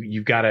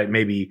you've got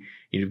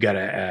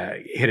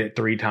to hit it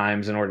 3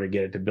 times in order to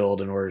get it to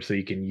build, in order so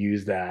you can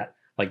use that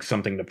like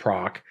something to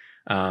proc.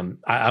 I'm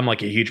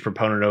like a huge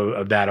proponent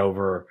of that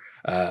over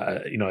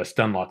a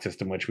stun lock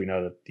system, which we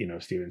know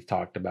that Steven's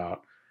talked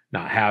about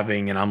not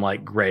having, and I'm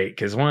like, great,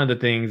 because one of the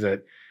things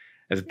that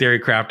as a theory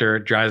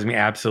crafter drives me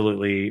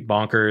absolutely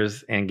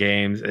bonkers in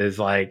games is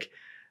like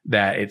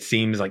that it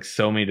seems like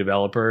so many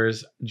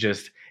developers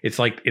just it's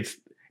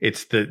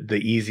the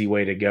easy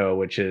way to go,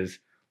 which is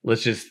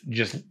let's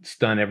just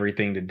stun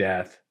everything to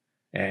death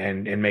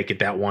and make it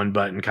that one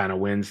button kind of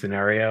win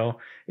scenario.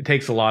 It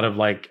takes a lot of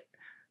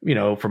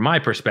from my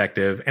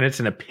perspective, and it's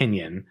an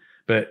opinion,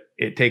 but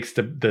it takes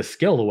the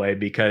skill away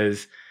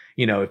because,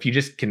 you know, if you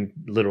just can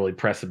literally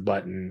press a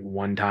button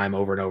one time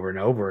over and over and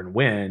over and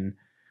win,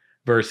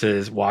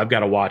 versus, well, I've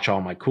got to watch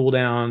all my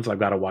cooldowns, I've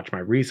got to watch my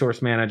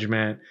resource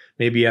management,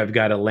 maybe I've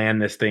got to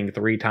land this thing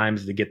 3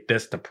 times to get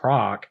this to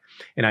proc,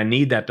 and I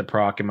need that to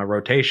proc in my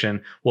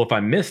rotation. Well, if I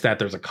miss that,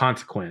 there's a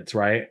consequence,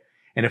 right?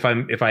 And if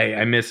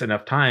I miss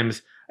enough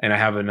times and I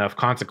have enough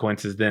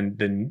consequences,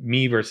 then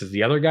me versus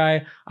the other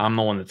guy, I'm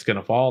the one that's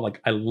gonna fall.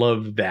 Like, I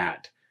love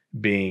that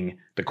being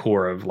the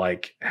core of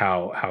like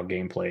how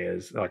gameplay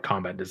is,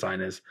 combat design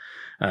is,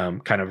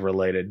 kind of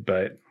related.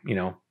 But, you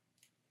know,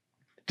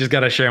 just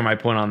got to share my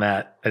point on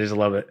that. I just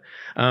love it.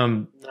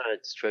 No,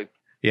 it's true.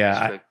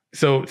 Yeah.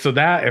 So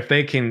that if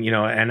they can, you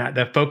know, and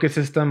the focus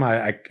system,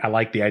 I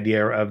like the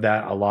idea of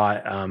that a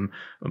lot.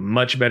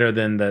 Much better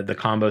than the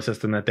combo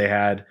system that they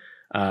had.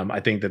 I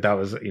think that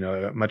was, you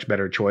know, a much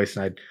better choice.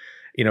 And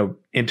you know,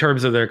 in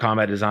terms of their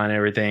combat design and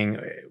everything,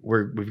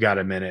 we've got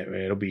a minute.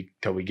 It'll be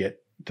till we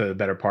get to the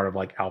better part of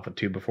like Alpha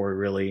 2 before we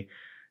really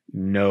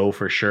know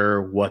for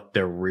sure what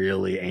they're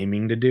really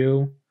aiming to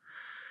do.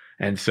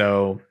 And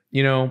so,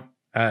 you know,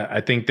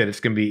 I think that it's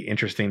going to be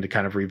interesting to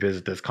kind of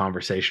revisit this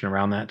conversation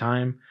around that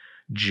time,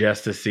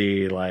 just to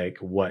see like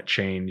what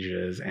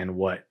changes and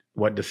what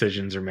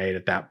decisions are made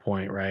at that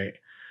point, right?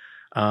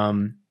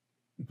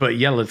 But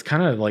yeah, let's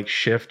kind of like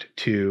shift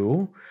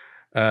to.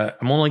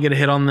 I'm only going to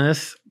hit on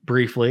this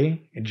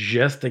briefly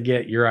just to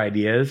get your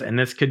ideas, and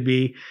this could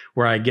be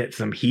where I get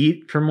some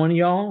heat from one of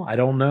y'all. I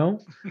don't know.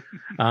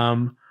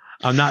 I'm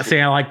not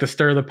saying I like to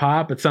stir the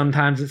pot, but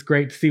sometimes it's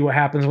great to see what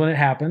happens when it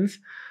happens.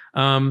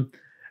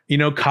 You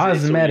know,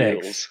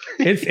 cosmetics,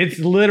 it's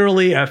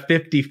literally a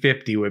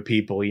 50-50 with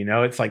people. You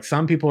know, it's like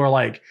some people are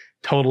like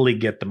totally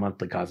get the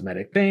monthly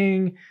cosmetic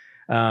thing.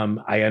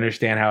 I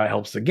understand how it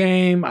helps the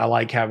game. I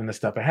like having the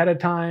stuff ahead of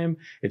time.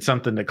 It's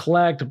something to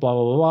collect, blah,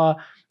 blah, blah,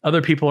 blah.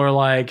 Other people are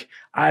like,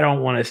 I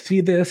don't want to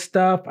see this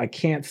stuff. I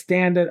can't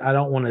stand it. I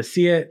don't want to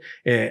see it.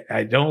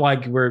 I don't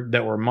like we're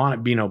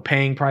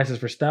paying prices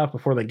for stuff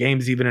before the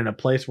game's even in a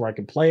place where I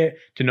can play it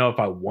to know if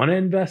I want to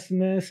invest in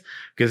this.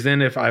 Because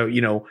then if I, you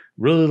know,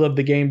 really love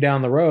the game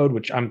down the road,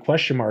 which I'm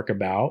question mark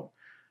about,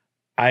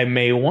 I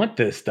may want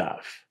this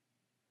stuff,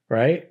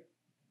 right?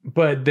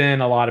 But then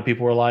a lot of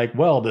people were like,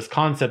 well, this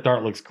concept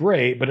art looks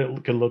great, but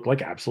it could look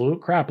like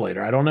absolute crap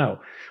later. I don't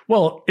know.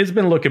 Well, it's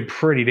been looking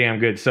pretty damn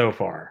good so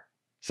far.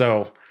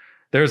 So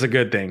there's a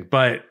good thing.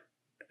 But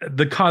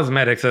the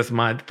cosmetics,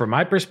 from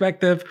my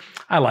perspective,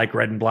 I like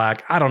red and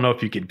black. I don't know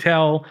if you can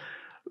tell,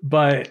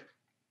 but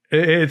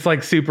it's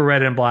like super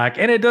red and black.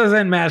 And it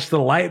doesn't match the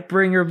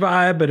Lightbringer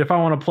vibe. But if I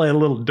want to play a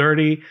little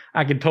dirty,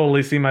 I can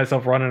totally see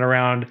myself running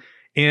around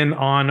in,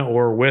 on,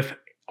 or with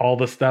all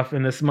the stuff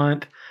in this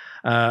month.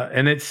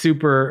 And it's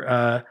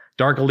super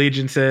Dark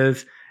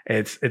Allegiances.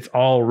 It's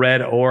all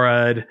red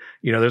aura'd.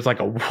 You know, there's like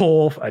a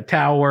wolf, a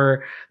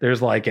tower.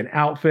 There's like an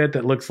outfit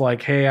that looks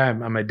like, hey,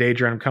 I'm a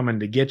Daedra, I'm coming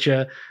to get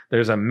you.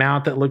 There's a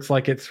mount that looks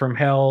like it's from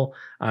hell.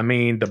 I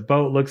mean, the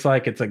boat looks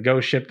like it's a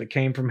ghost ship that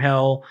came from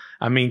hell.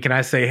 I mean, can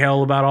I say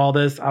hell about all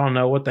this? I don't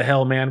know. What the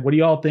hell, man? What do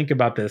you all think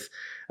about this?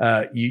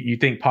 You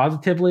think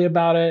positively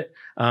about it?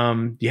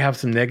 Do you have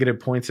some negative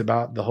points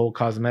about the whole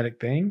cosmetic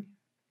thing?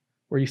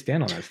 Where you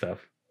stand on that stuff?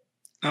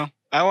 Oh,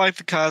 I like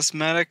the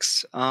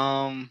cosmetics.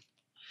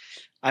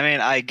 I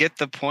mean, I get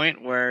the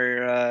point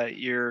where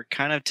you're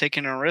kind of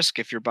taking a risk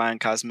if you're buying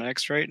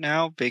cosmetics right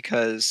now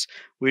because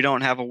we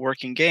don't have a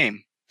working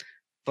game.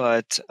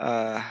 But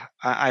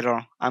I don't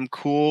know. I'm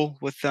cool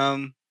with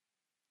them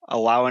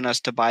allowing us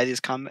to buy these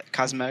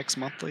cosmetics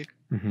monthly.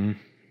 Mm-hmm.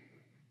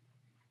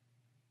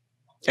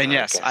 And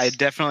yes, I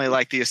definitely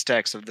like the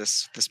aesthetics of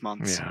this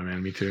month. Yeah,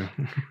 man, me too.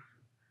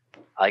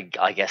 I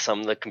guess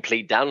I'm the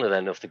complete downer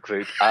then of the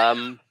group.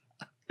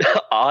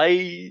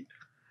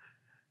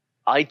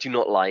 I do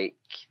not like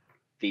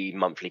the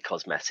monthly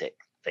cosmetic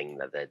thing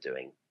that they're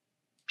doing,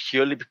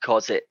 purely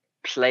because it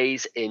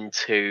plays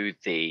into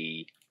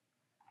the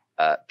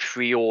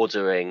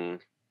pre-ordering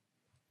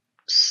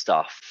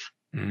stuff,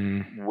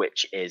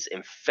 which is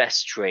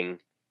infesting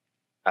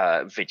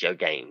video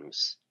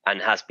games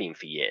and has been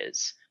for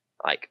years.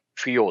 Like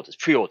pre-orders,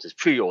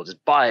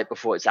 buy it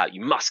before it's out.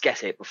 You must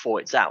get it before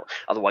it's out.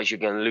 Otherwise you're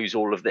going to lose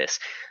all of this.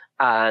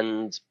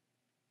 And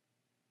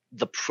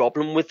the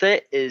problem with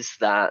it is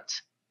that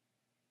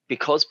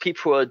because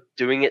people are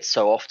doing it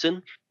so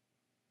often,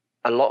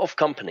 a lot of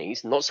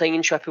companies, not saying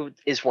Intrepid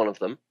is one of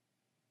them,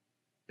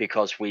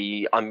 because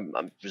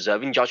I'm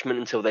reserving judgment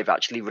until they've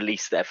actually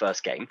released their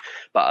first game,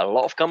 but a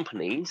lot of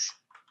companies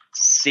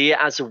see it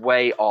as a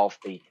way of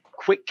a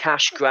quick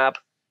cash grab,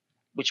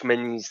 which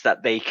means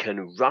that they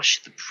can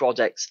rush the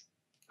products,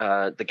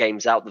 the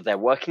games out that they're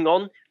working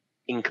on,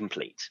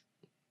 incomplete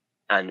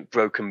and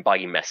broken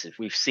buggy messes.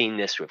 We've seen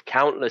this with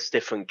countless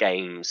different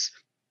games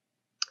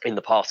in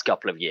the past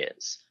couple of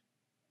years.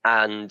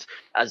 And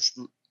as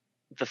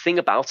the thing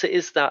about it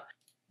is that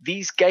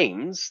these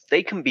games,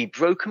 they can be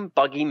broken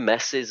buggy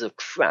messes of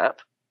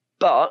crap,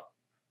 but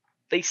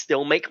they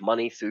still make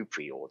money through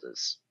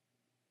pre-orders.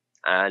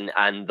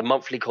 and the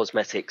monthly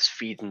cosmetics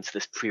feed into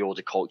this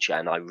pre-order culture,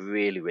 and I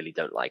really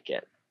don't like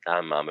it.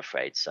 I'm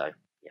afraid. So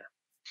yeah.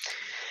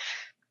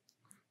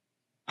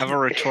 I have a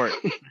retort.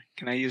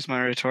 Can I use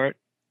my retort?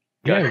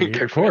 Yeah, Go of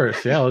for it.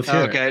 course. Yeah, let's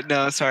hear it. Okay,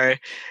 no, sorry.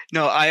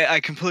 No,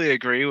 I completely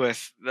agree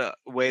with the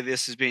way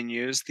this is being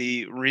used.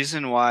 The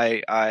reason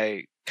why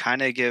I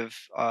kind of give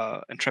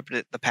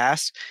Intrepid the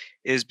pass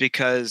is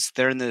because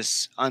they're in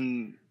this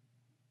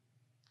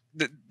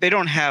they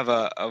don't have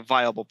a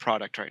viable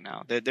product right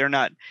now. They don't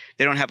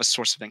have a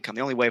source of income.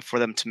 The only way for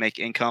them to make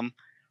income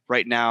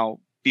right now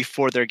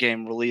before their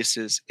game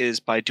releases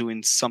is by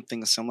doing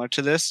something similar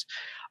to this.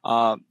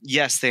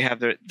 Yes,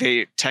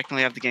 they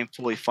technically have the game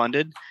fully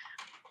funded,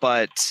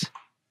 but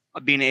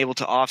being able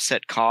to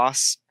offset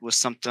costs with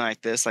something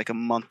like this, like a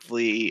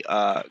monthly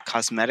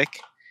cosmetic,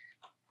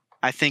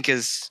 I think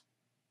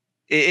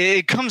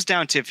it comes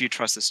down to if you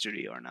trust the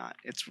studio or not.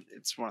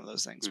 It's one of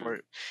those things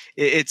where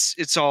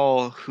it's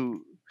all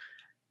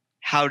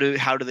how do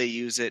they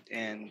use it,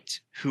 and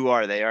who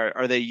are they?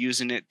 Are they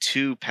using it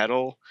to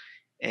peddle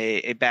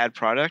a bad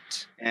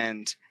product?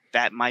 And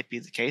that might be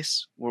the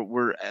case.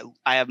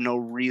 I have no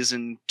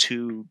reason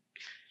to,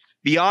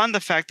 beyond the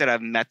fact that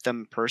I've met them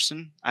in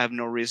person, I have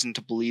no reason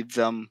to believe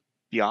them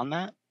beyond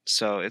that.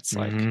 So it's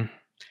like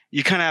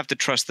you kind of have to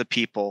trust the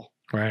people,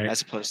 right,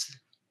 as opposed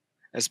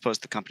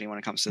to the company when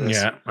it comes to this.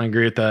 Yeah, I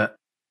agree with that.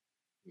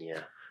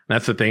 Yeah,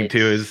 that's the thing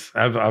too. Is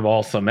I've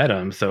also met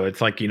them, so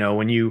it's like,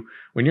 when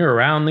you're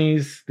around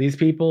these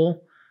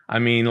people, I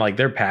mean, like,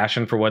 their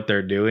passion for what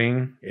they're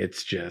doing,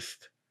 it's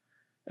just,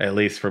 at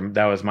least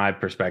that was my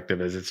perspective,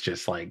 is it's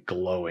just like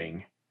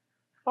glowing.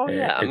 Oh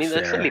yeah, I mean,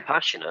 they're clearly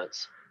passionate,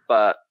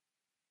 but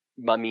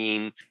I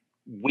mean,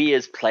 we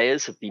as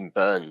players have been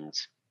burned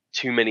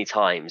too many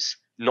times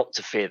not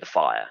to fear the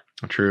fire.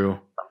 True.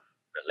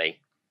 Really.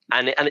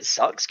 And it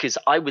sucks, because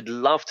I would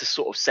love to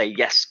sort of say,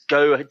 yes,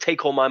 go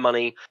take all my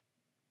money.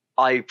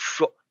 I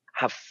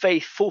have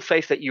full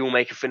faith that you will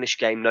make a finished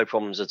game, no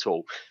problems at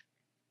all.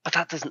 But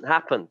that doesn't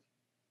happen.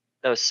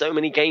 There are so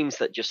many games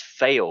that just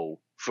fail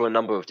for a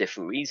number of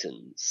different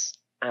reasons.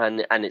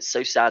 And it's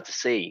so sad to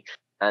see.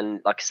 And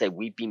like I say,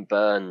 we've been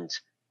burned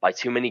by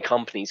too many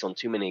companies on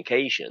too many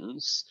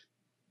occasions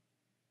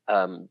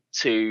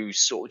to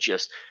sort of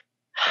just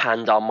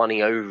hand our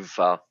money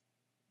over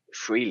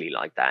freely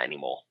like that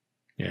anymore.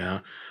 Yeah.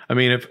 I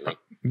mean, if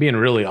being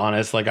really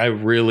honest, like, I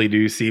really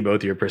do see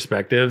both your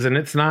perspectives, and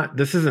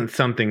this isn't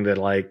something that,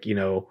 like,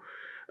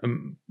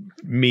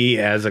 me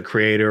as a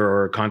creator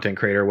or a content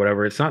creator or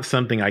whatever, it's not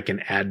something I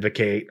can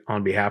advocate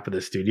on behalf of the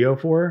studio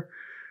for,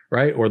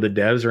 right? Or the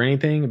devs or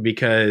anything,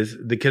 because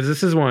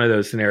this is one of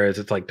those scenarios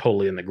that's like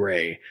totally in the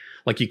gray.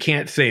 Like, you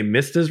can't say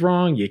Myst is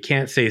wrong. You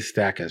can't say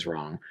Stack is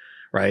wrong,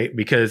 right?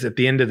 Because at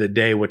the end of the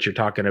day, what you're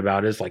talking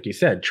about is, like you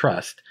said,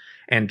 trust.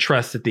 And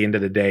trust at the end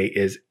of the day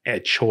is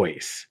a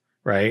choice,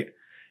 right?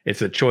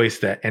 It's a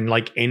choice and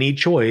like any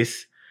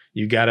choice,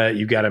 you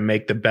gotta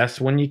make the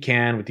best one you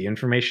can with the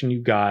information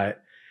you got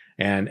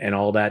and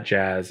all that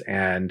jazz.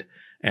 And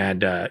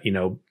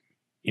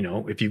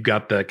if you've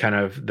got the kind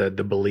of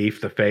the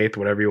belief, the faith,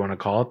 whatever you want to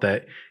call it,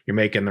 that you're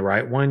making the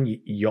right one,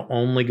 you're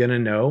only gonna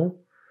know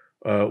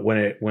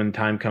when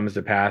time comes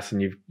to pass and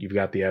you've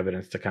got the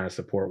evidence to kind of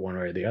support one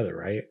way or the other,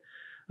 right?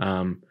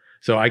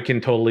 So I can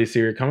totally see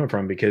where you're coming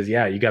from, because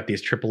you got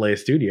these AAA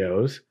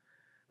studios,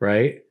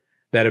 right,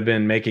 that have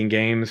been making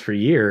games for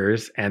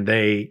years, and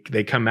they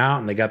come out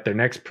and they got their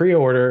next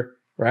pre-order,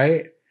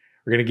 right?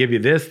 We're gonna give you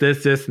this,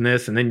 and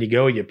this, and then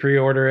you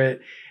pre-order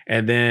it,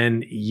 and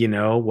then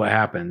what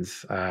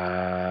happens?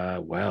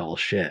 Well,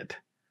 shit.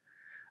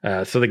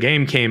 So the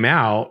game came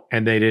out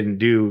and they didn't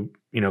do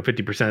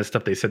 50% of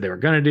stuff they said they were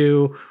gonna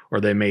do, or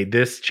they made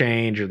this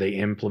change, or they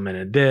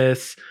implemented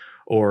this,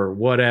 or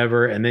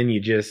whatever. And then you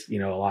just, a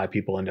lot of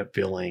people end up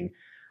feeling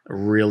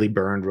really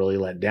burned, really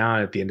let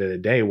down. At the end of the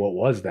day, what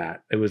was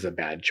that? It was a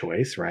bad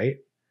choice, right?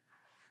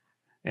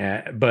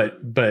 But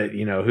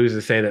who's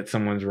to say that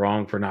someone's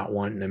wrong for not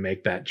wanting to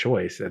make that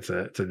choice? It's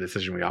a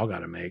decision we all got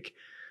to make.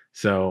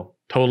 So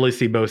totally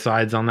see both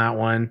sides on that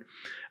one.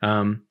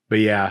 But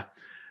yeah,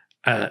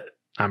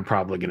 I'm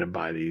probably going to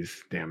buy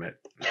these, damn it.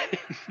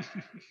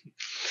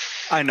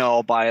 I know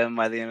I'll buy them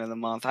by the end of the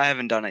month. I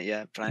haven't done it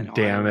yet, but I know.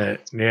 Damn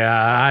it.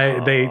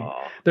 Yeah,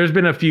 there's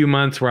been a few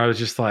months where I was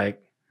just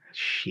like,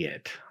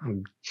 shit,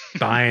 I'm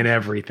buying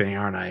everything,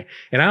 aren't I?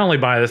 And I only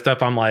buy this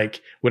stuff, I'm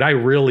like, would I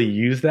really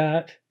use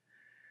that?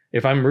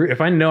 If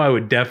I know I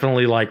would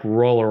definitely like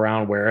roll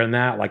around wearing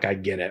that, like, I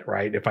get it,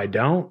 right? If I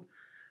don't,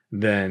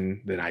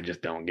 then I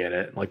just don't get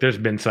it. Like, there's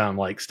been some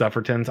like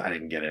Stuffertons, I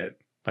didn't get it.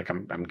 Like,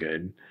 I'm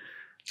good.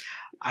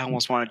 I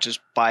almost want to just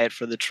buy it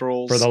for the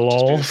trolls. For the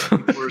lulz.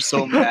 We're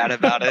so mad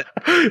about it.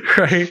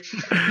 Right.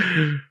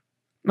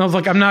 I was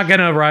like, I'm not going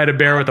to ride a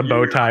bear with a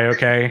bow tie,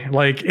 okay?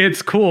 Like,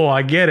 it's cool.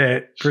 I get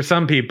it. For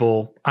some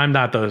people, I'm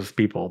not those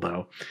people,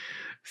 though.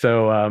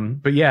 So,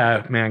 but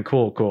yeah, man,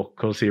 cool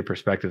to see your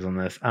perspectives on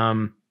this.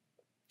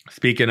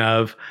 Speaking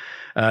of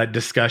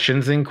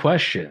discussions and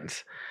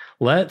questions,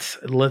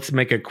 let's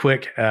make a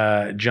quick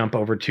jump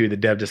over to the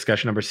dev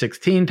discussion number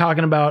 16,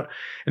 talking about,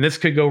 and this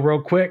could go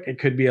real quick. It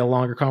could be a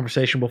longer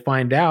conversation. We'll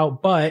find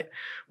out, but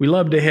we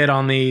love to hit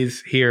on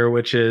these here,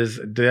 which is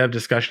dev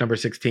discussion number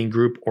 16,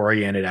 group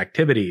oriented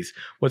activities.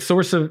 What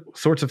sorts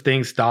of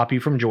things stop you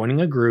from joining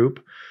a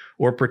group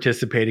or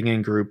participating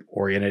in group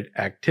oriented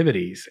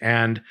activities?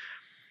 And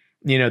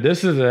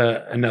this is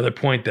another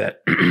point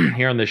that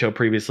here on the show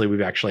previously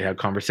we've actually had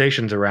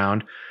conversations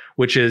around,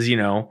 which is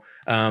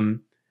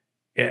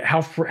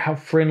how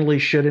friendly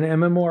should an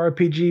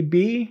MMORPG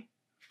be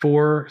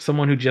for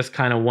someone who just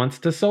kind of wants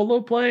to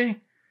solo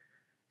play?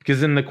 Because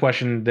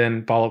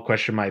then follow-up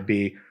question might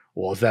be,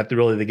 well, is that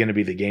really going to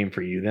be the game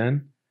for you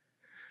then?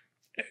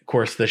 Of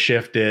course, the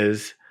shift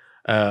is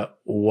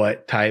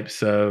what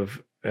types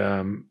of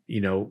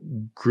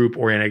group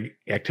oriented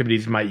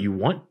activities might you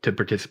want to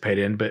participate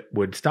in, but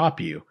would stop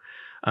you.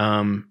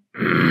 And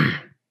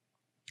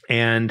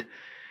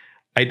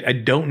I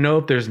don't know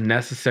if there's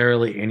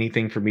necessarily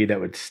anything for me that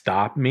would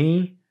stop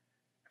me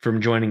from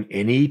joining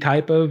any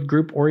type of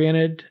group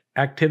oriented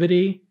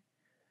activity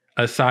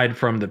aside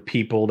from the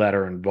people that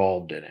are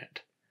involved in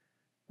it.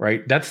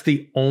 Right? That's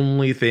the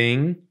only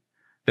thing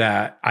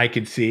that I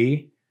could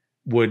see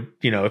would,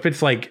 if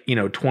it's like,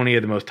 20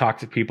 of the most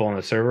toxic people on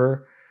the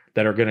server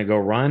that are going to go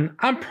run,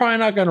 I'm probably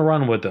not going to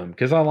run with them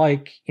because I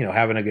like,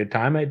 having a good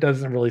time. It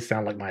doesn't really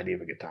sound like my idea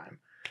of a good time.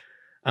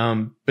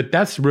 But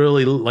that's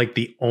really like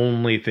the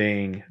only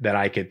thing that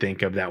I could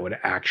think of that would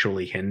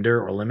actually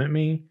hinder or limit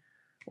me.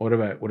 What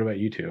about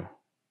you two?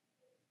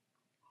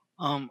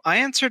 I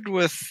answered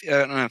with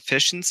an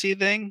efficiency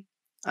thing.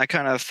 I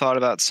kind of thought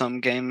about some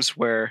games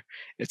where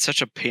it's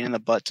such a pain in the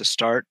butt to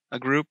start a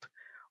group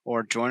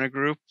or join a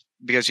group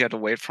because you have to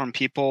wait for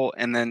people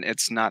and then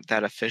it's not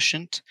that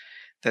efficient.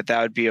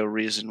 That would be a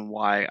reason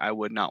why I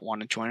would not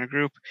want to join a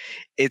group.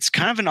 It's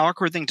kind of an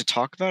awkward thing to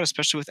talk about,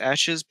 especially with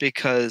Ashes,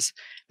 because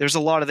there's a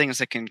lot of things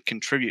that can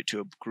contribute to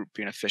a group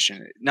being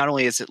efficient. Not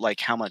only is it like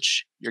how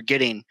much you're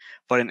getting,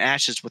 but in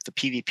Ashes with the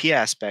PvP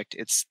aspect,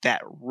 it's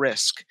that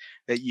risk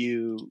that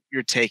you're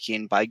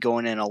taking by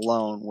going in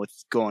alone with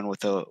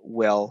a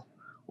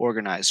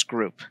well-organized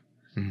group.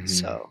 Mm-hmm.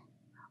 So,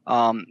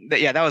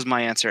 that was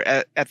my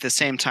answer. At the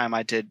same time,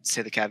 I did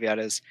say the caveat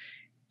is,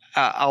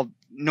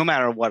 no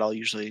matter what, I'll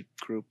usually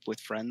group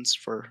with friends.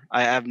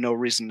 I have no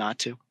reason not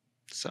to.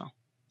 So,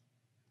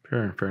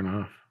 fair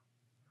enough.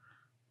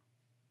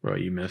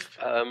 What you missed?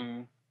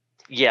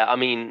 Yeah, I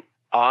mean,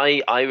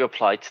 I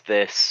replied to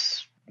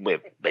this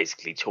with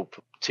basically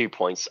 2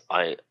 points.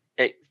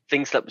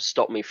 Things that would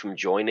stop me from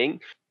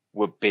joining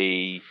would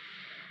be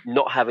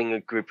not having a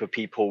group of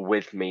people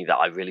with me that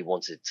I really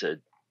wanted to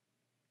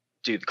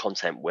do the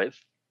content with.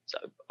 So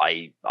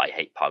I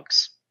hate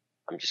pugs.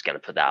 I'm just going to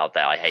put that out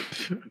there. I hate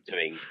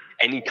doing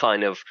any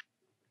kind of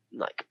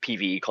like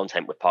PvE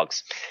content with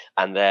pugs.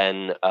 And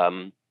then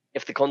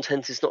if the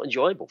content is not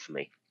enjoyable for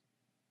me,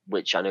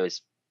 which I know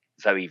is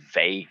very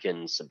vague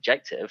and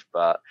subjective,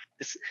 but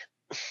this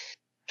a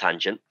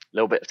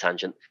little bit of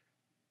tangent.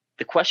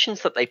 The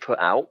questions that they put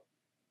out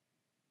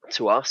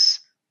to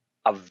us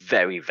are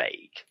very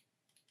vague,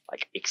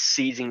 like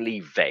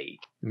exceedingly vague.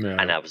 Yeah.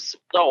 And as a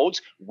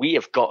result,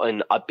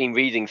 I've been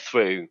reading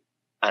through,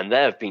 and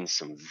there have been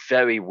some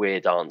very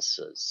weird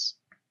answers.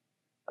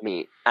 I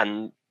mean,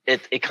 and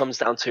it comes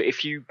down to,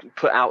 if you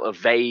put out a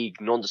vague,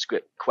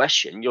 nondescript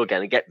question, you're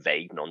going to get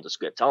vague,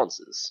 nondescript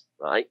answers,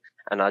 right?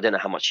 And I don't know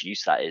how much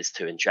use that is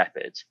to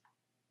Intrepid.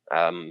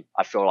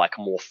 I feel like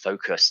a more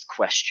focused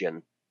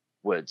question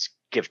would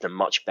give them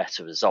much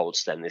better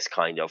results than this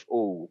kind of,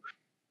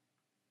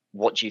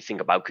 what do you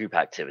think about group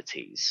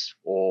activities?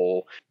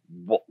 Or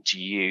what do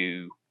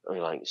you,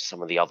 like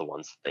some of the other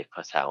ones that they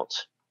put out.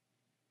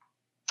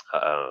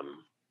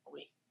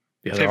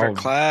 Favorite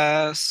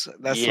class,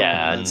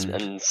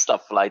 and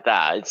stuff like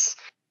that. It's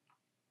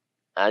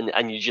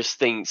and you just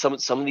think some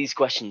of these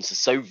questions are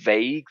so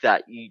vague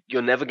that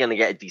you're never going to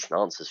get decent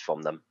answers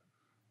from them.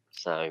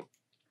 So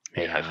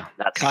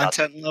that's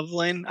content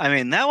leveling. I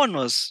mean, that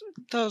was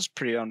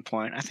pretty on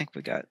point. I think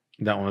we got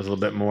that one was a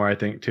little bit more. I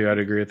think too. I'd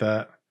agree with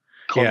that.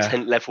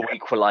 Content level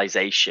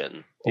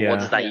equalization. Or what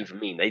does that even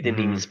mean? They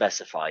didn't even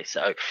specify.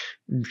 So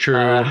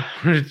true.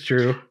 It's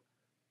true.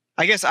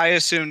 I guess I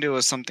assumed it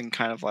was something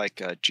kind of like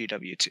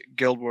GW2,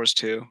 Guild Wars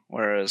 2,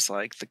 whereas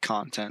like the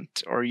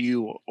content, or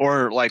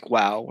like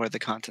WoW, where the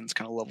content's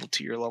kind of level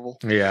to your level.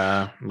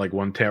 Yeah, like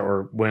one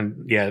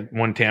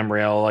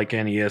Tamriel, like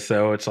in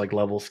ESO, it's like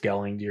level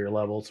scaling to your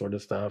level sort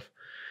of stuff.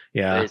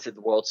 Yeah. Is it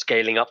the world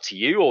scaling up to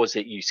you, or is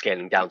it you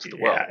scaling down to the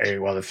world? Yeah,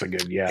 well, that's a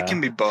good, It can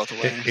be both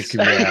ways. It can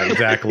be,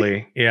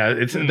 exactly. Yeah,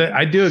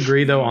 I do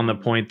agree, though, on the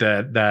point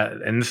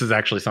that, and this is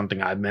actually something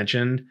I've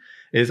mentioned,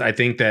 is I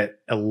think that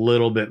a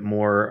little bit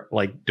more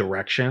like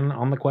direction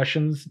on the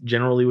questions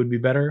generally would be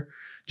better,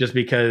 just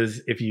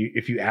because if you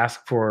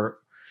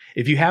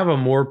have a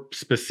more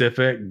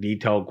specific,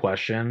 detailed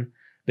question,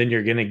 then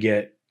you're going to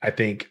get, I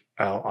think,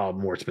 a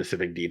more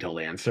specific, detailed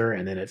answer,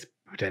 and then it's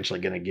potentially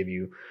going to give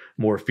you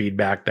more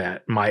feedback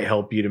that might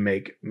help you to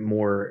make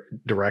more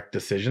direct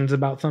decisions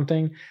about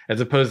something,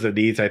 as opposed to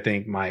these. I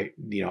think might,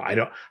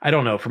 I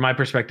don't know. From my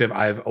perspective,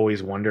 I've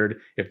always wondered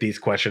if these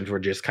questions were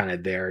just kind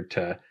of there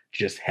to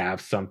just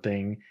have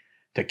something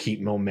to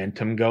keep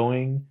momentum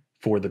going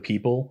for the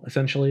people,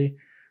 essentially.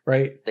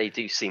 Right. They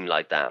do seem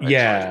like that.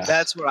 Yeah.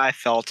 That's what I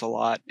felt a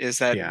lot, is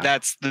that Yeah.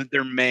 that's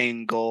their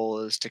main goal,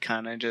 is to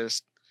kind of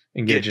just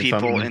Engage get in people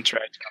something.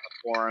 interacting on the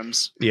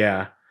forums.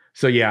 Yeah.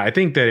 So yeah, I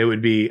think that it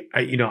would be,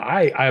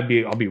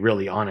 I'll be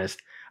really honest.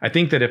 I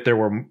think that if there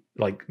were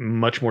like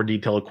much more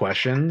detailed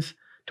questions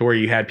to where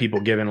you had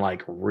people giving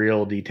like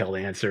real detailed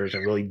answers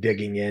and really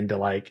digging into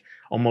like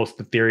almost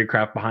the theory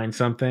craft behind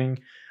something.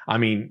 I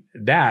mean,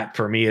 that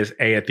for me is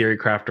A, a theory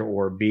crafter,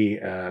 or B,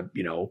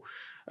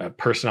 a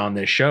person on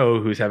this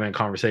show who's having a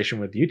conversation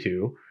with you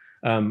two.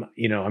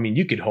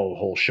 You could hold a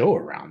whole show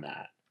around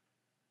that,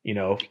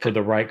 for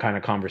the right kind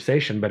of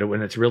conversation. But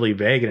when it's really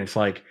vague and it's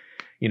like,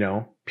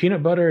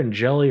 peanut butter and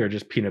jelly, or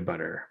just peanut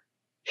butter.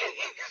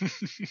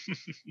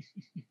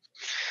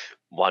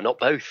 Why not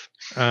both?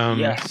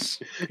 Yes.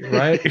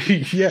 Right.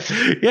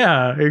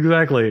 yeah,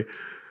 exactly.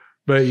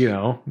 But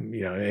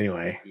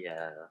anyway.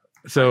 Yeah.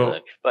 So,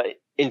 but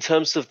in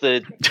terms of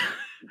the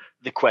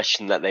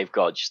question that they've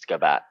got, just to go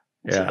back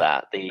to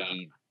that,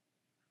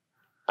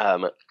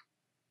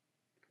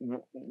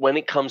 when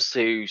it comes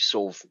to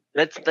sort of,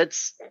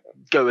 let's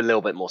go a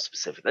little bit more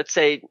specific. Let's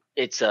say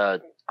it's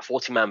a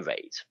 40-man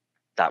raid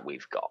that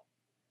we've got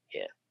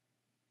here.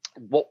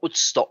 What would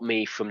stop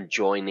me from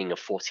joining a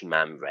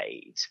 40-man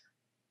raid?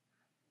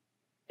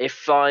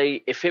 If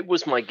it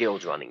was my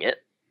guild running it,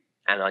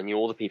 and I knew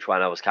all the people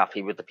and I was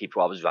happy with the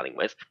people I was running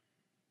with,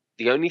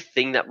 the only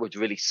thing that would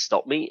really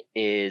stop me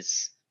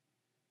is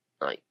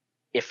like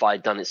if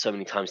I'd done it so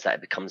many times that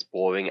it becomes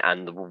boring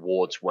and the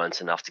rewards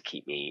weren't enough to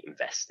keep me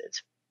invested.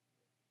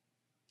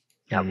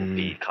 That would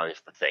be kind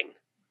of the thing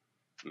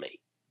for me.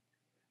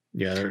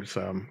 Yeah, there's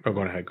go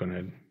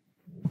ahead.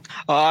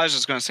 Oh, I was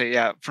just going to say,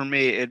 yeah, for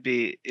me, it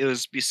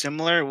would be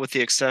similar, with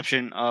the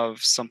exception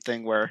of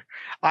something where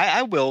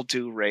I will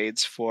do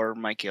raids for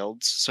my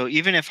guilds. So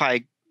even if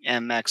I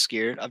am max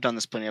geared, I've done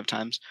this plenty of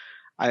times,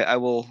 I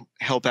will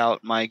help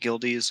out my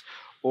guildies.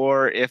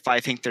 Or if I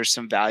think there's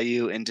some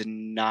value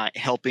in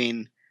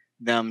helping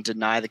them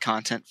deny the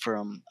content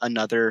from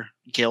another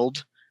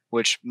guild,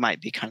 which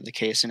might be kind of the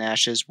case in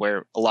Ashes,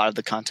 where a lot of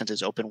the content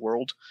is open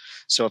world.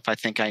 So if I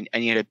think I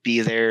need to be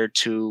there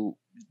to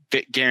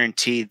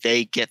guarantee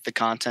they get the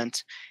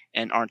content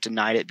and aren't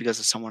denied it because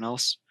of someone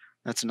else,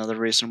 that's another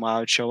reason why I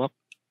would show up.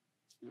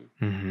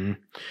 Mm-hmm.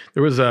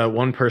 There was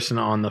one person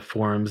on the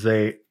forums.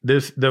 There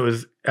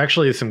was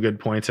actually some good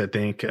points, I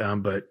think,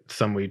 but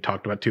some we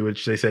talked about too,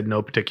 which they said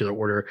no particular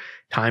order,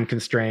 time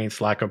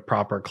constraints, lack of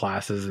proper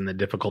classes, and the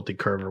difficulty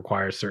curve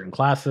requires certain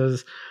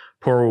classes.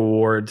 Poor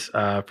rewards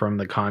from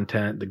the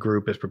content the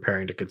group is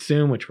preparing to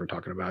consume, which we're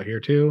talking about here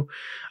too.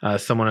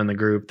 Someone in the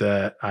group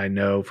that I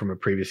know from a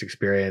previous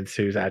experience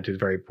whose attitude is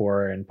very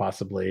poor, and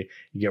possibly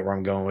you get where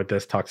I'm going with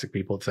this, toxic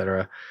people,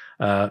 etc.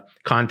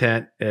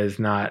 Content is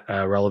not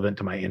relevant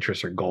to my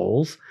interests or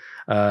goals.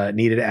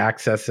 Needed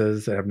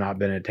accesses that have not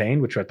been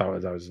attained, which I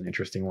thought was an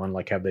interesting one.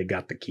 Like, have they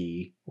got the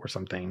key or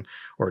something,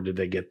 or did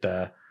they get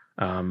the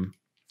I don't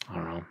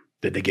know.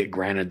 Did they get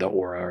granted the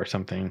aura or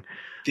something?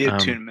 The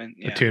attunement.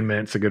 Yeah.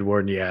 Attunement's a good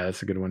word. Yeah,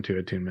 it's a good one too.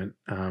 Attunement.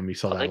 You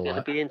saw that a lot. Are there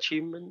going to be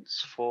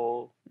attunements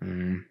for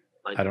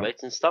like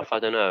rates and stuff? I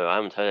don't know. I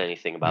haven't heard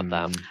anything about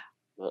that.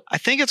 I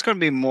think it's going to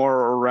be more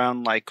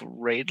around like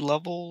raid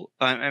level.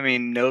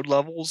 Node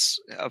levels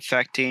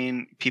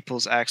affecting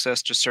people's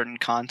access to certain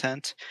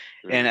content,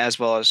 and as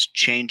well as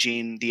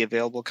changing the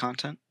available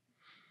content.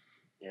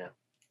 Yeah.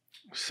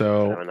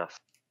 So fair enough.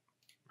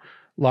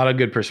 A lot of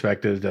good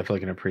perspectives.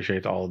 Definitely can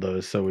appreciate all of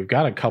those. So we've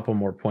got a couple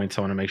more points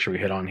I want to make sure we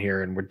hit on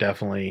here, and we're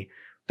definitely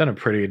done a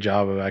pretty good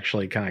job of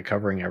actually kind of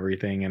covering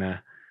everything in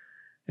a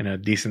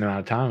decent amount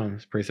of time. I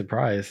was pretty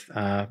surprised.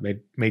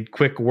 Made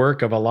quick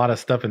work of a lot of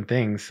stuff and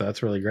things, so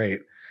that's really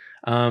great.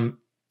 The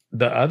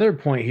other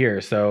point here,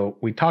 so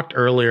we talked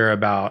earlier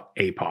about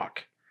APOC,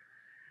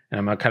 and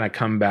I'm gonna kind of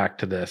come back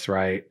to this,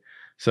 right?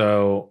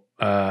 So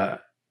talking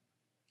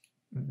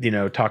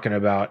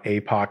about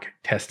APOC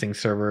testing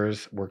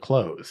servers were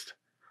closed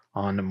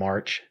on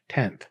March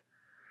 10th.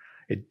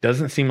 It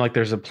doesn't seem like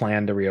there's a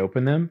plan to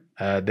reopen them.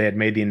 They had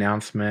made the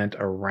announcement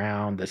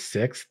around the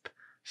 6th.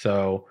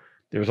 So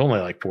there was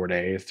only like 4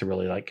 days to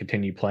really like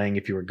continue playing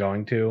if you were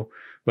going to.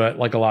 But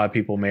like a lot of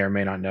people may or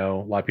may not know,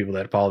 a lot of people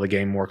that follow the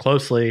game more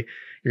closely,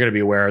 you're going to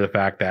be aware of the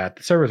fact that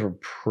the servers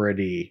were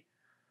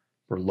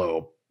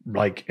low.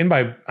 Like, and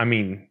by, I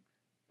mean,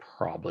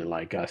 probably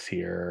like us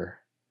here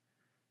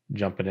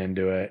jumping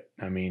into it.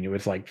 I mean, it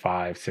was like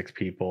 5, 6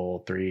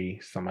 people, 3,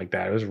 something like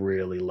that. It was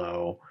really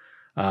low.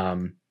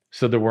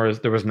 So there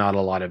was not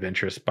a lot of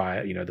interest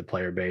by, the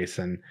player base.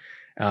 And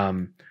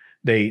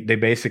they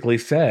basically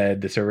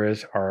said the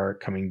servers are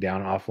coming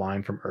down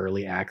offline from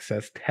early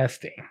access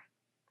testing.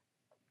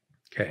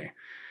 Okay.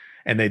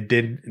 and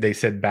they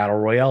said battle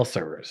royale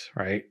servers,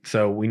 right?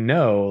 So we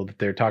know that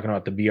they're talking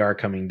about the BR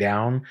coming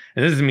down,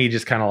 and this is me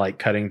just kind of like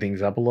cutting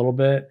things up a little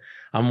bit.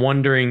 I'm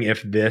wondering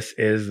if this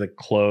is the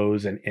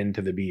close and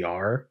into the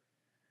BR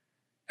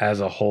as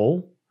a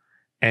whole,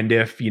 and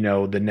if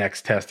the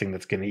next testing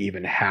that's going to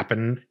even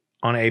happen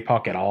on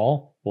APOC at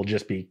all will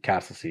just be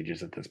Castle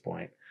Sieges at this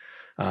point.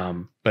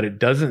 But it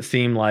doesn't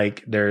seem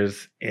like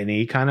there's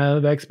any kind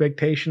of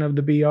expectation of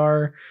the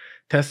BR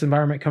test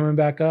environment coming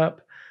back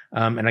up.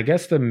 And I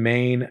guess the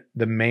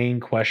main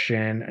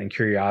question and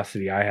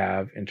curiosity I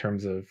have in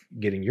terms of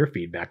getting your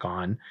feedback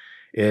on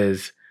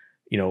is,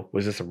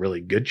 was this a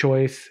really good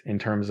choice in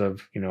terms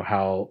of,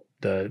 how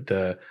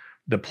the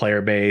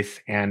player base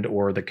and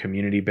or the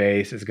community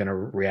base is going to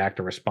react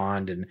or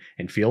respond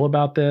and feel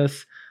about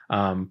this?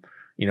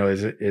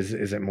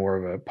 Is it more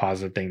of a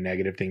positive thing,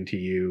 negative thing to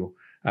you?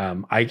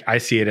 I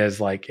see it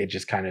as like it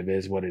just kind of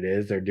is what it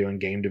is. They're doing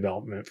game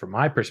development from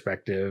my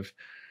perspective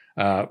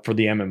for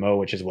the MMO,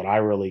 which is what I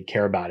really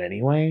care about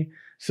anyway.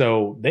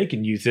 So they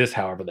can use this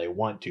however they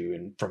want to.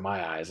 And from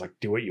my eyes, like,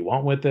 do what you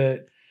want with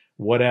it,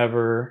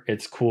 whatever.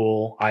 It's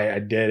cool. I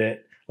did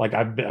it. Like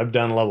I've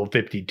done level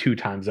 52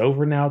 times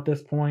over now at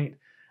this point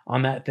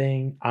on that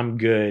thing. I'm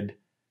good.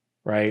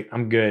 Right.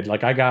 I'm good.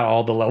 Like I got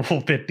all the level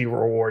 50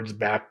 rewards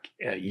back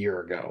a year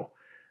ago.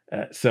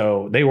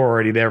 So they were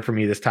already there for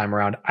me this time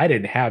around. I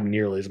didn't have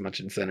nearly as much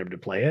incentive to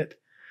play it.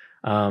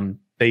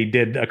 They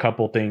did a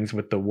couple things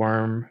with the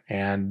worm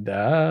and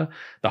the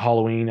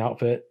Halloween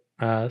outfit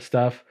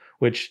stuff,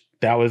 which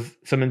that was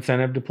some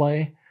incentive to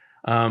play.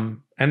 And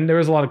there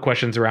was a lot of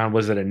questions around,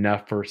 was it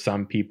enough for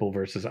some people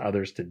versus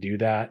others to do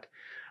that?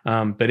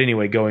 But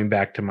anyway, going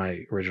back to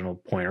my original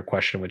point or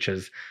question, which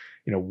is,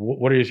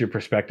 what is your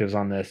perspectives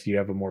on this? Do you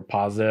have a more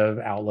positive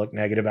outlook,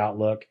 negative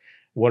outlook?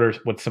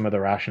 What's some of the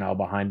rationale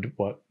behind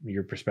what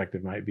your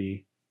perspective might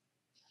be?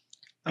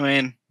 I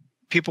mean,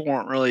 people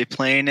weren't really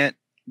playing it,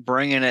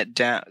 bringing it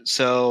down,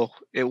 so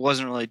it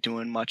wasn't really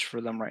doing much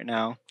for them right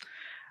now.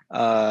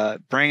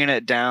 Bringing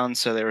it down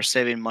so they were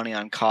saving money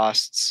on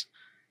costs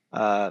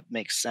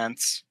makes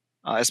sense,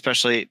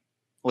 especially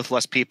with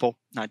less people,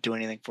 not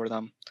doing anything for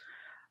them.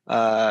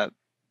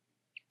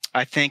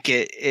 I think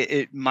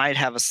it might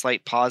have a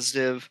slight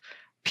positive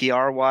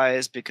PR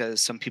wise, because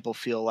some people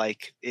feel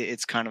like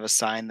it's kind of a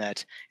sign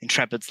that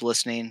Intrepid's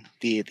listening.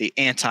 The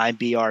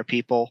anti-BR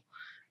people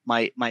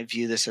might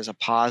view this as a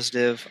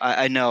positive.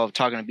 I know,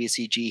 talking to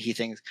BCG, he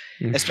thinks,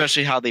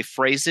 especially how they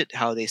phrased it,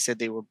 how they said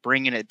they were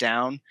bringing it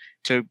down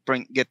to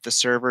get the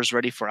servers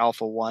ready for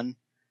Alpha 1.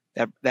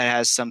 That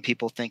has some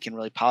people thinking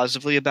really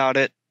positively about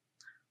it.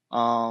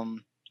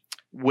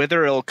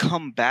 Whether it'll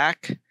come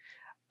back,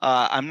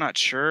 I'm not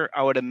sure.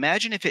 I would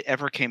imagine if it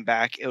ever came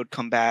back, it would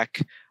come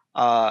back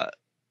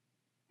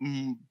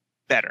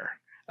better.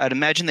 I'd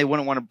imagine they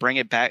wouldn't want to bring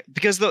it back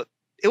because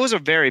it was a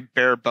very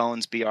bare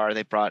bones BR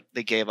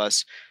they gave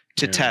us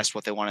to test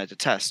what they wanted to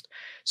test.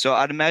 So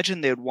I'd imagine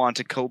they would want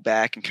to go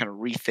back and kind of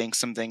rethink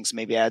some things,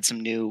 maybe add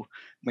some new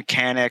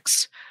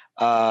mechanics,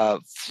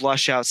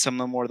 flush out some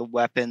of the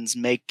weapons,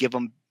 give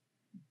them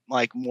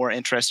like more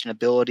interesting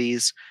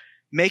abilities,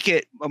 make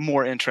it a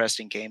more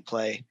interesting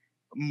gameplay,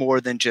 more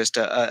than just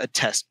a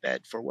test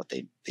bed for what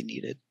they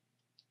needed.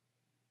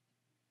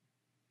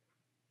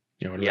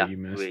 What about you,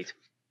 Miss?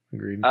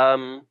 Agreed.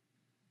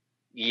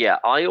 Yeah,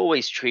 I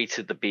always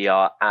treated the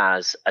BR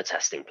as a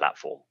testing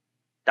platform.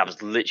 That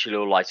was literally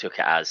all I took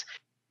it as.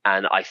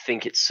 And I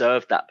think it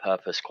served that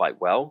purpose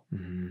quite well.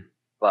 Mm-hmm.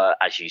 But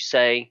as you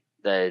say,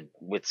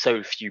 with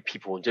so few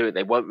people do it,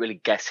 they weren't really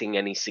getting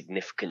any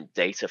significant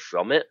data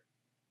from it.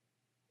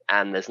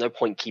 And there's no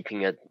point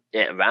keeping it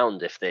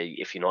around if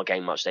you're not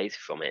getting much data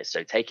from it.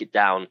 So take it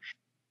down.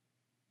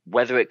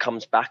 Whether it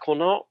comes back or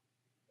not,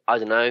 I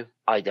don't know.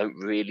 I don't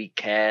really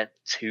care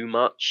too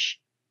much.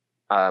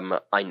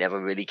 I never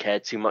really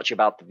cared too much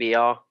about the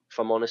BR, if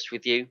I'm honest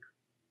with you.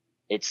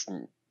 It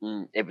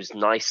was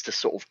nice to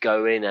sort of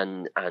go in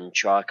and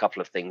try a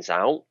couple of things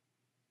out.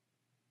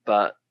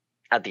 But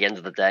at the end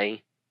of the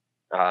day,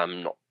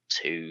 I'm not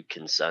too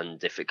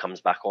concerned if it comes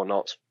back or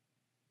not.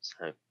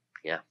 So,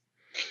 yeah.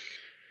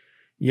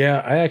 Yeah,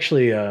 I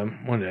actually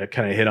wanted to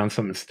kind of hit on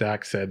something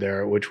Stack said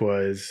there, which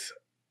was,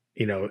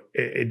 you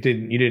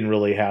didn't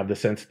really have the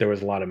sense that there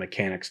was a lot of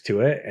mechanics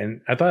to it.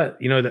 And I thought,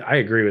 that I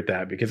agree with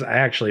that, because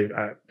I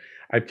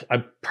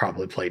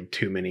probably played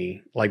too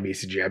many, like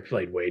BCG, I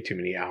played way too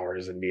many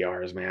hours in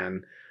BRs,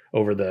 man,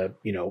 over the,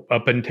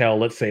 up until,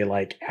 let's say,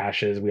 like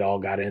Ashes. We all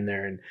got in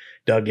there and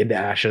dug into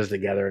Ashes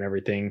together and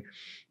everything.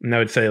 And I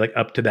would say, like,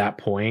 up to that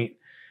point,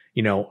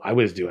 I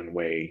was doing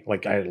I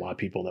had a lot of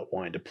people that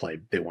wanted to play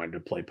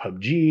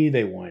PUBG.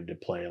 They wanted to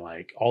play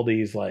like all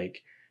these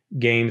like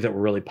games that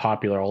were really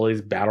popular, all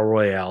these battle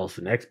royales,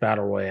 the next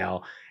battle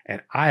royale.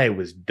 And I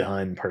was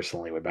done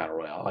personally with battle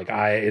royale. Like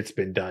it's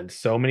been done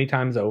so many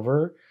times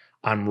over.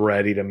 I'm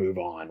ready to move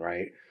on.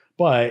 Right.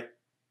 But,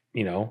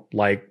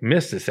 like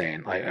Mist is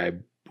saying, I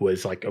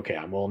was like, okay,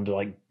 I'm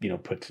willing to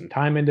put some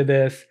time into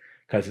this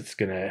because it's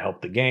going to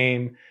help the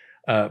game.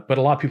 But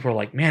a lot of people are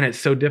like, man, it's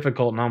so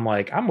difficult. And I'm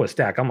like, I'm with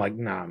Stack. I'm like,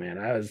 nah, man,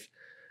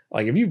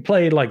 Like if you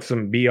played like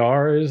some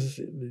BRs,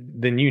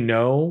 then you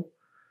know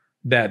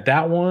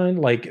that one,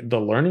 like the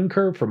learning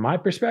curve from my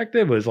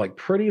perspective was like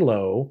pretty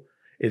low.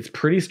 It's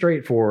pretty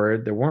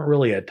straightforward. There weren't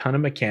really a ton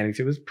of mechanics.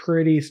 It was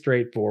pretty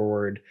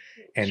straightforward.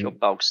 It's your And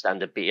bulk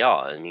standard BR.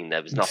 I mean,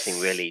 there was nothing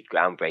really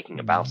groundbreaking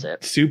about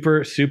it.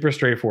 super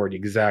straightforward.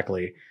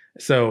 Exactly.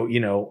 So,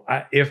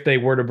 if they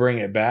were to bring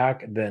it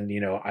back, then,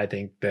 I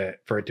think that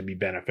for it to be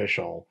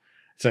beneficial,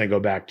 it's going to go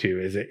back to,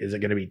 is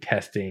it going to be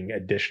testing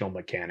additional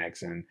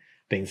mechanics and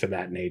things of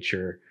that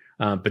nature?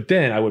 But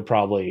then I would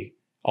probably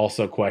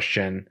also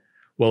question,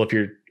 well, if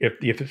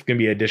it's going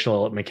to be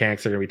additional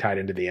mechanics that are going to be tied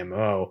into the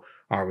MMO,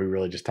 aren't we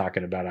really just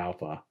talking about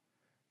alpha?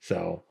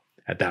 So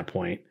at that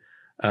point,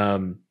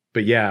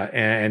 but yeah,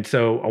 and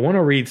so I want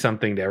to read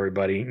something to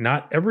everybody.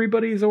 Not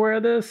everybody's aware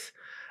of this,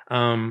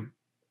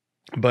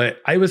 but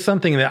it was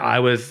something that I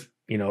was,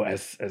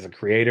 as a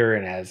creator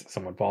and as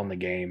someone following the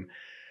game,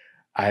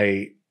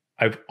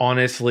 I've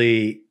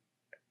honestly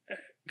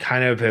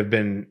kind of have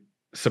been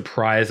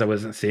surprised I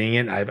wasn't seeing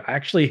it. I've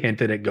actually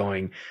hinted at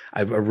going,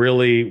 I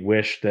really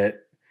wish that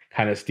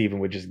kind of Steven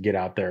would just get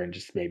out there and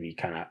just maybe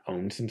kind of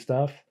own some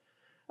stuff.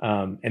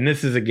 And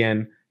this is,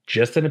 again,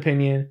 just an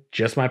opinion,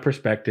 just my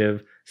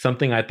perspective,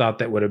 something I thought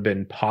that would have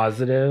been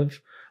positive,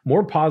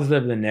 more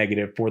positive than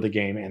negative for the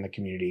game and the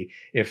community.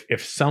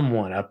 If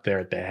someone up there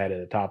at the head of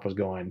the top was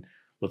going,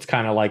 let's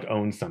kind of like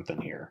own something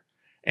here.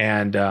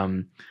 And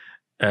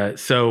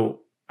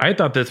so I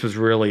thought this was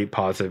really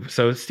positive.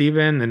 So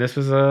Steven, and this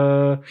was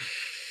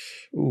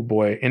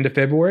end of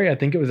February. I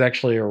think it was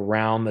actually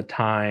around the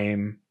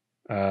time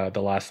the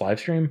last live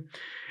stream.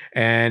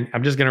 And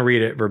I'm just going to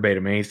read it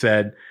verbatim. And he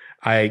said,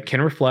 I can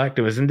reflect,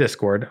 it was in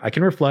Discord, I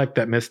can reflect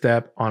that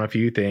misstep on a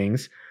few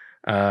things.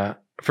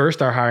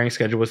 First, our hiring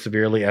schedule was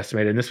severely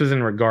estimated. And this was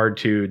in regard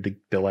to the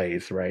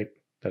delays, right?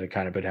 That it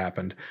kind of had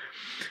happened.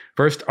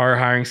 First, our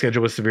hiring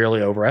schedule was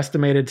severely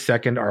overestimated.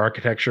 Second, our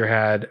architecture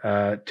had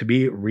to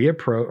be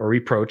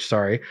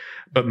reapproached.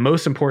 But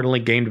most importantly,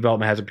 game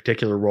development has a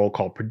particular role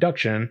called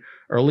production.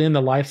 Early in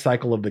the life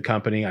cycle of the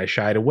company, I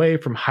shied away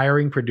from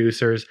hiring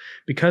producers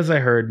because I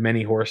heard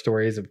many horror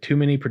stories of too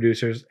many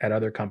producers at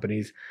other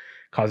companies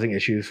causing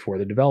issues for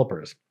the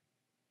developers.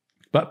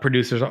 But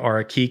producers are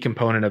a key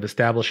component of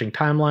establishing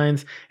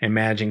timelines and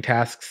managing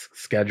tasks,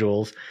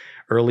 schedules.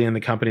 Early in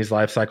the company's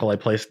life cycle, I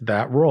placed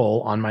that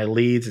role on my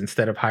leads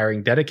instead of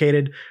hiring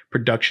dedicated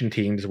production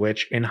teams,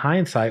 which in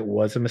hindsight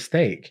was a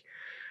mistake.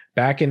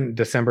 Back in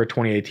December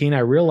 2018, I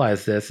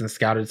realized this and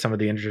scouted some of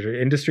the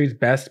industry's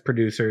best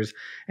producers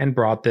and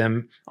brought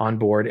them on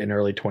board in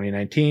early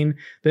 2019.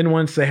 Then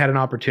once they had an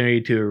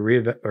opportunity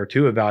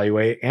to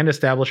evaluate and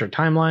establish our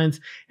timelines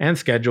and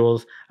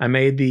schedules, I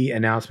made the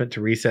announcement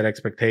to reset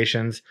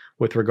expectations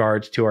with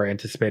regards to our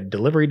anticipated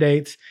delivery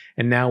dates.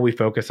 And now we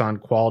focus on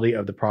quality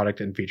of the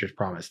product and features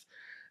promised.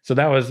 So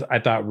that was, I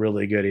thought,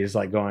 really good. He's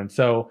like going,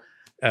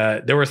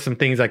 there were some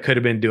things I could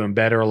have been doing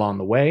better along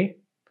the way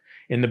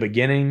in the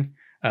beginning.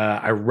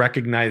 I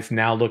recognize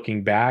now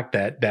looking back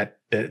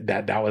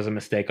that was a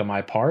mistake on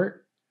my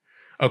part.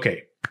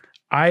 Okay.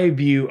 I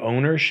view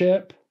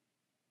ownership,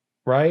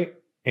 right?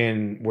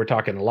 And we're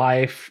talking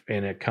life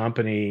in a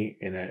company,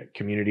 in a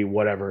community,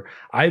 whatever.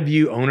 I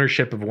view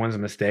ownership of one's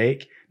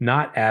mistake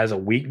not as a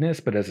weakness,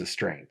 but as a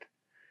strength.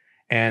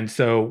 And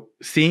so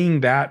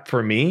seeing that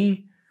for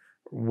me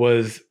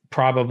was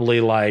probably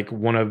like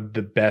one of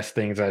the best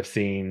things I've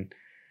seen.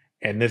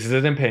 And this is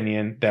an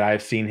opinion that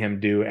I've seen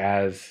him do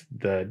as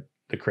the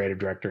creative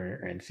director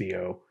and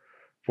CEO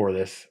for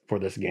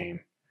this game.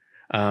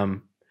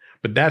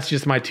 But that's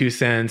just my 2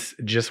 cents.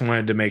 Just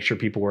wanted to make sure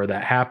people where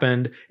that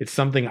happened. It's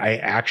something I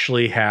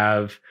actually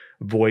have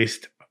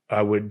voiced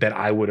that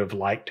I would have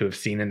liked to have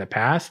seen in the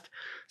past.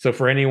 So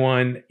for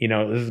anyone,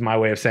 this is my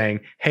way of saying,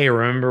 hey,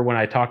 remember when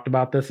I talked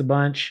about this a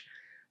bunch?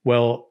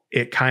 Well,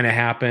 it kind of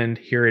happened.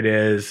 Here it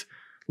is.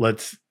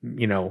 Let's,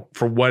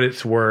 for what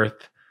it's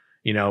worth,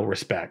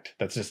 respect.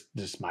 That's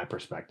just my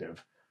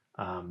perspective.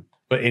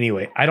 But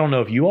anyway, I don't know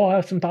if you all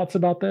have some thoughts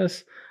about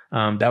this.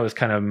 That was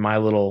kind of my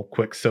little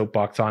quick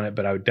soapbox on it,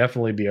 but I would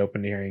definitely be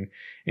open to hearing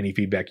any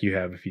feedback you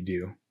have if you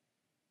do.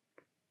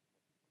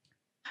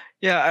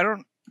 Yeah,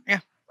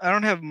 I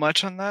don't have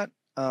much on that.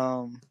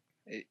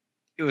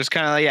 It was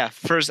kind of like,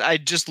 first I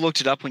just looked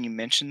it up when you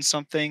mentioned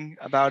something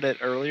about it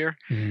earlier.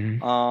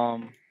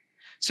 Mm-hmm.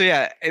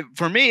 So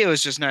for me, it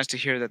was just nice to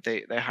hear that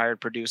they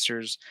hired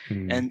producers.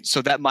 Mm-hmm. And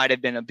so that might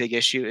have been a big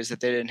issue, is that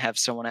they didn't have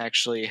someone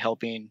actually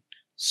helping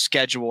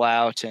schedule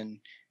out and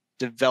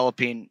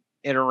developing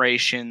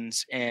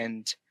iterations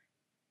and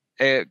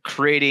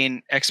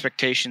creating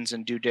expectations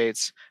and due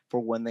dates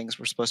for when things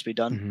were supposed to be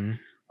done.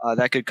 Mm-hmm.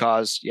 That could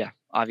cause,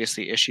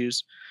 obviously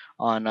issues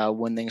on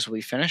when things will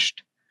be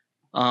finished.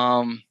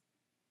 Beyond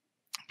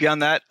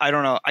that, I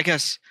don't know. I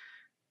guess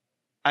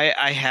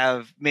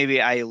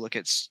maybe I look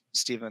at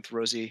Steven with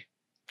rosy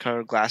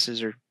colored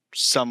glasses or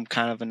some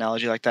kind of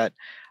analogy like that.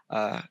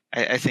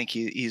 I think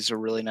he's a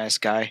really nice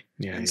guy.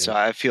 Yeah, and so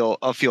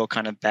I'll feel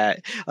kind of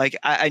bad. Like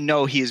I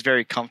know he is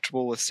very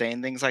comfortable with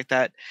saying things like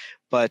that,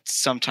 but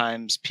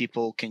sometimes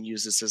people can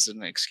use this as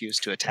an excuse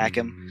to attack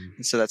him.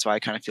 And so that's why I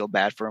kind of feel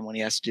bad for him when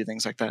he has to do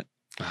things like that.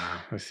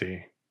 I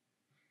see.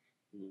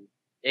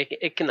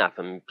 It can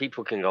happen.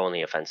 People can go on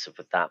the offensive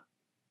with that.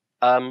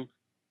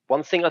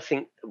 One thing I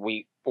think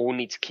we all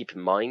need to keep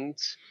in mind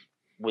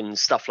when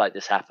stuff like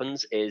this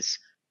happens is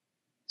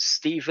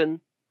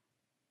Stephen,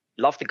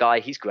 love the guy,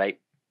 he's great,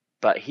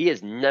 but he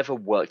has never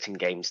worked in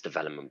games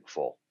development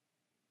before.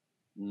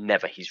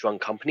 Never. He's run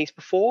companies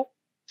before,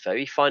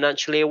 very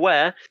financially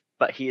aware,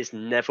 but he has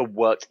never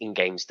worked in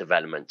games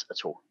development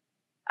at all.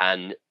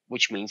 And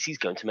which means he's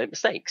going to make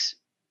mistakes.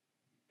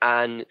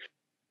 And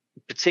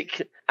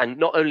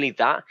not only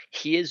that,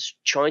 he is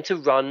trying to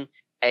run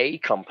a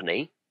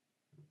company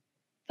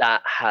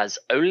that has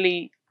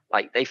only,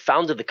 like, they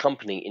founded the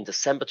company in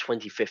December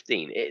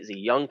 2015. It is a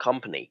young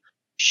company.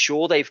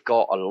 Sure, they've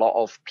got a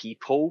lot of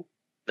people.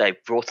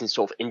 They've brought in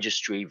sort of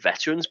industry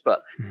veterans,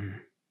 but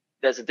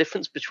there's a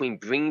difference between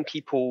bringing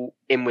people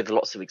in with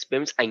lots of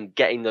experience and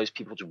getting those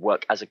people to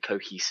work as a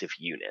cohesive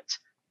unit.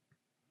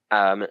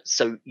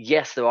 So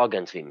yes, there are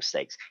going to be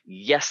mistakes.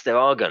 Yes, there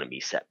are going to be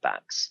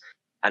setbacks.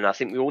 And I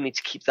think we all need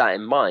to keep that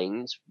in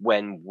mind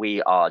when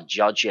we are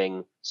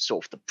judging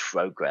sort of the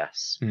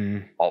progress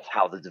of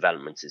how the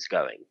development is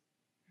going.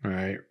 All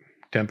right.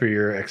 Temper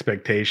your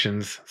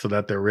expectations so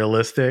that they're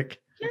realistic.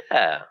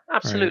 Yeah,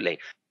 absolutely. Right.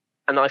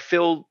 And I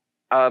feel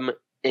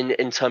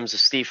in terms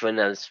of Stephen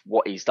as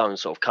what he's done,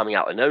 sort of coming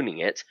out and owning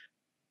it,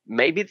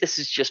 maybe this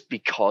is just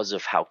because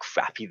of how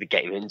crappy the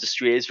game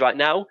industry is right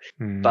now.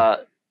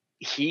 But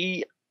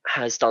he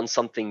has done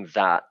something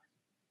that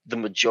the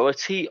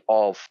majority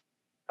of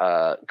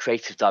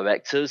creative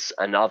directors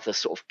and other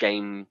sort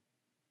of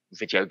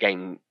video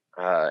game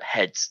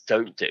heads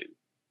don't do,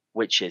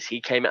 which is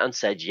he came out and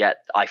said, yeah,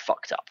 I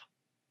fucked up.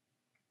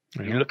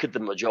 Yeah. You look at the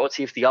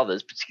majority of the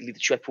others, particularly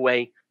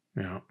the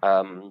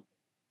AAA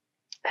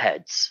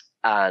heads,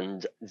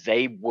 and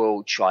they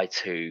will try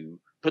to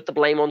put the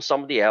blame on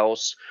somebody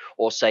else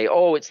or say,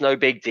 oh, it's no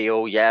big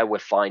deal. Yeah, we're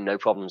fine. No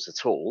problems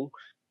at all.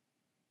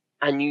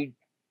 And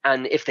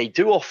if they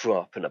do offer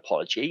up an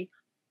apology,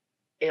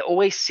 it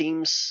always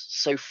seems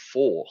so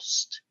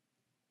forced.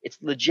 It's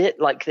legit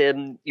like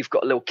you've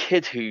got a little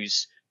kid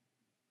who's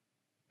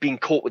been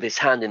caught with his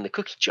hand in the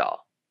cookie jar.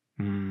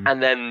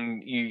 And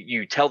then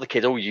you tell the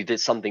kid, oh, you did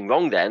something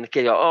wrong there. And the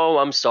kid goes, oh,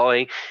 I'm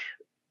sorry,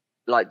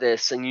 like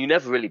this. And you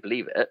never really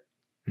believe it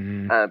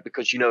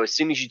because, as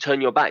soon as you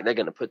turn your back, they're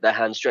going to put their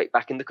hand straight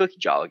back in the cookie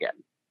jar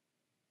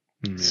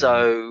again.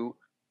 So,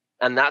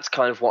 and that's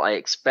kind of what I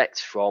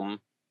expect from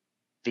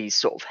these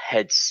sort of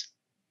heads,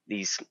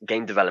 these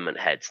game development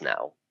heads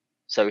now.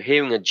 So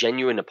hearing a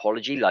genuine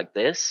apology like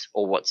this,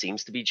 or what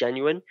seems to be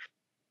genuine,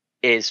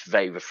 is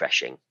very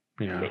refreshing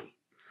to me.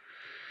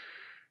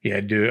 Yeah,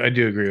 I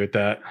do agree with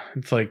that.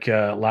 It's like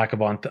lack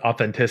of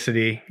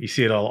authenticity. You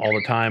see it all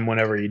the time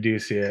whenever you do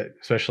see it,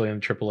 especially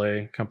in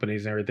AAA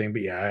companies and everything.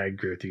 But yeah, I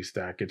agree with you,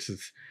 Stack. It's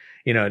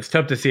it's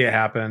tough to see it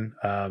happen.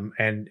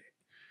 And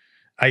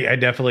I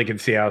definitely can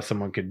see how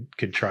someone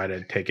could try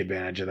to take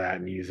advantage of that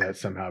and use that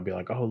somehow. Be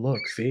like, oh,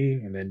 look, see,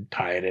 and then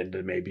tie it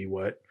into maybe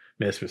what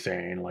Miss was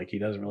saying, like he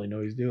doesn't really know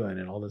what he's doing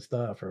and all this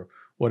stuff or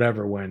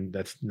whatever. When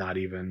that's not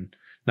even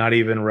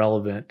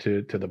relevant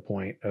to the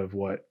point of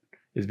what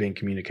is being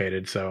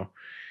communicated. So,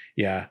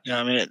 yeah.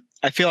 I mean,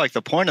 I feel like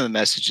the point of the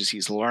message is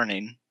he's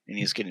learning and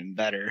he's getting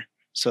better.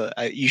 So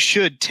you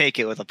should take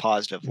it with a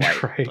positive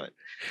light. Right. But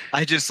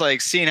I just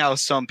like seeing how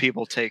some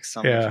people take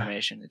some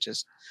information. It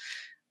just.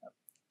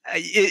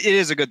 It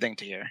is a good thing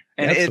to hear,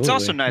 and it's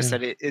also nice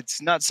that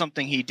it's not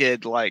something he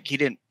did. Like he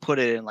didn't put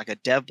it in like a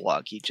dev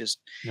blog. He just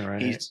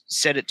he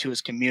said it to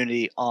his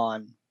community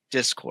on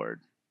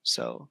Discord.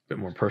 So a bit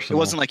more personal. It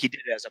wasn't like he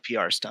did it as a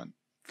PR stunt.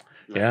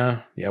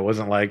 Yeah. It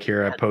wasn't like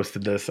here I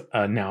posted this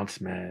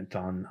announcement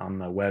on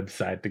the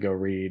website to go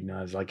read, and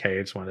I was like, hey,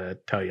 I just wanted to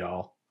tell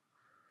y'all.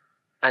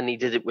 And he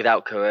did it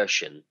without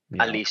coercion,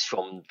 at least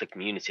from the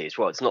community as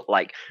well. It's not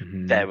like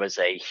there was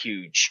a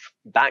huge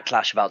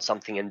backlash about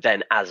something and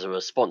then as a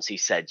response he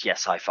said,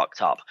 yes, I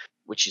fucked up,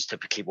 which is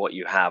typically what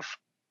you have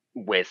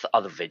with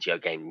other video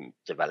game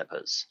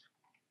developers,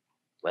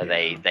 where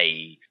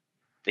they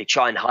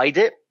try and hide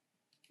it.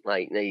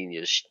 Like they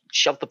just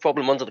shove the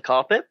problem under the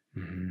carpet.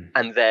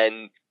 And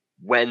then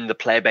when the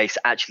player base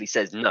actually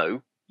says,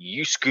 no,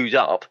 you screwed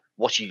up,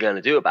 what are you going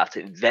to do about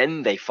it?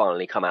 Then they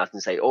finally come out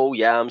and say, oh,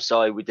 yeah, I'm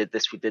sorry, we did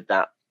this, we did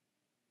that.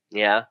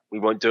 Yeah, we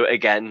won't do it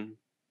again.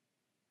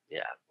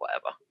 Yeah,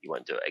 whatever. You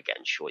won't do it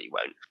again. Sure, you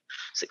won't.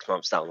 6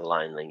 months down the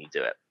line, then you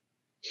do it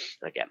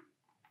again.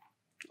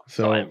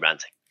 So I'm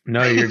ranting.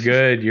 No, you're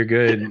good. You're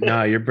good.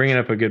 No, you're bringing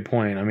up a good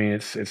point. I mean,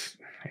 it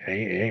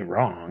ain't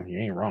wrong. You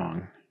ain't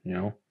wrong,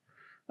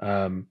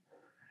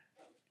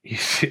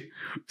 You've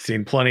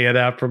seen plenty of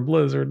that from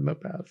Blizzard in the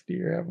past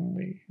year, haven't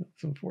we?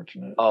 That's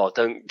unfortunate. Oh,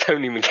 don't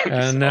even get me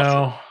started.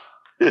 No,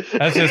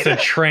 that's just a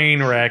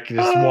train wreck.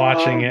 Just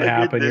watching it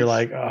happen, goodness. You're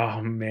like,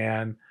 oh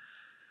man.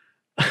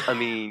 I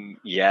mean,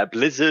 yeah,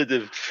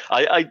 Blizzard.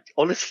 I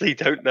honestly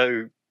don't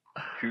know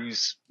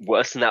who's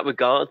worse in that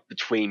regard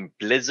between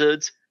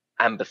Blizzard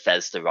and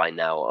Bethesda right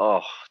now.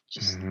 Oh,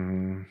 Just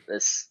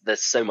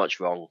there's so much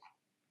wrong.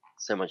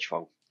 So much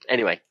wrong.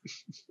 Anyway.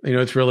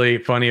 It's really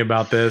funny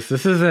about this.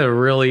 This is a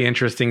really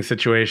interesting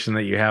situation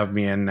that you have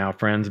me in now,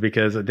 friends,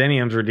 because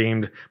Adenium's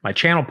redeemed my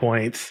channel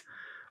points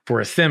for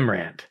a sim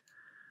rant.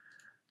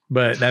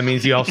 But that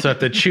means you also have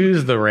to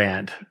choose the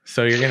rant.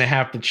 So you're going to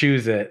have to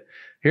choose it.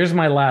 Here's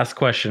my last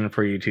question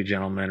for you two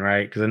gentlemen,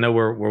 right? Because I know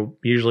we're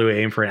usually we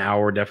aim for an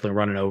hour, definitely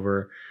running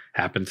over.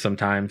 Happens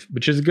sometimes,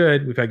 which is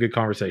good. We've had good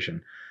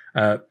conversation.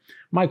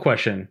 My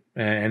question,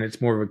 and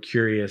it's more of a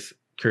curious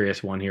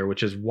one here,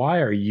 which is why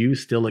are you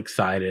still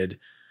excited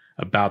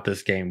about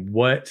this game?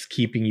 What's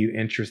keeping you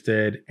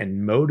interested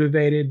and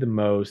motivated the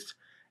most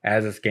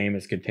as this game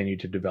has continued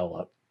to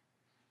develop?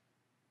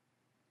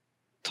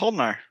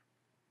 Tolnar.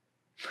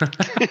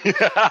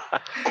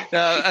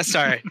 No,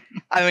 sorry.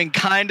 I mean,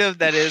 kind of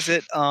that is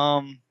it.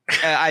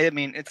 I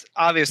mean, it's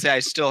obviously I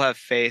still have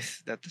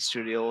faith that the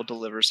studio will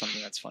deliver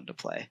something that's fun to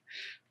play.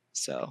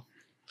 So,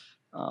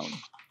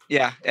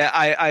 yeah,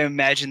 I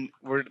imagine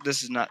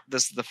this is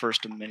the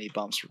first of many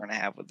bumps we're going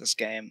to have with this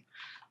game.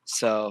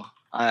 So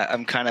I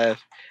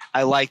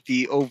like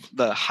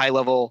the high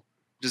level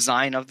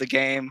design of the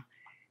game,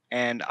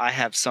 and I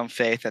have some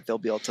faith that they'll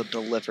be able to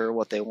deliver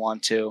what they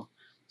want to.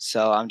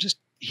 So I'm just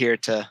here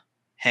to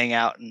hang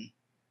out and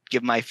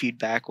give my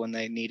feedback when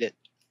they need it.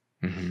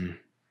 Mm-hmm.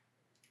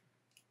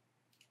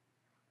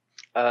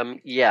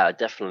 Yeah,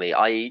 definitely.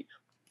 I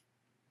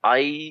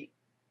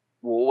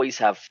will always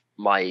have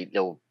my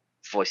little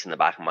voice in the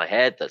back of my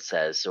head that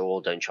says,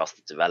 "Oh, don't trust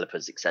the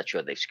developers,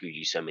 etc. They've screwed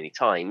you so many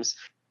times."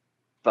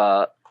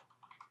 But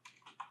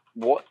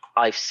what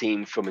I've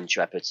seen from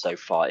Intrepid so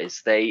far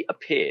is they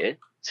appear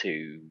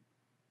to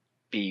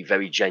be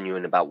very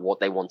genuine about what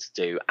they want to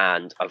do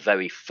and are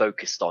very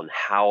focused on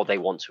how they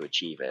want to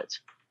achieve it.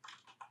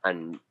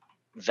 And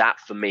that,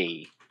 for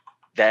me,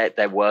 their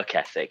work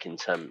ethic in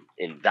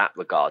that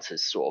regard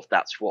is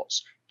that's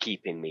what's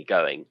keeping me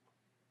going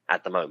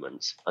at the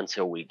moment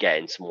until we get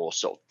into more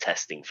sort of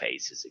testing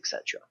phases,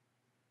 etc.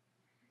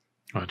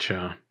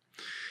 Gotcha.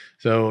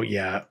 So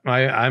yeah,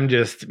 I'm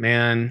just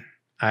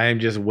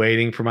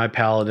waiting for my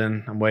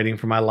paladin. I'm waiting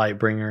for my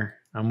lightbringer.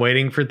 I'm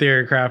waiting for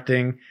theory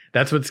crafting.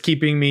 That's what's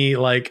keeping me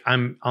like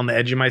I'm on the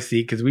edge of my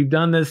seat, because we've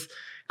done this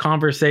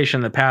conversation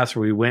in the past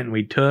where we went and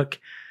we took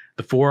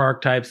the 4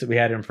 archetypes that we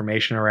had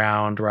information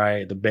around,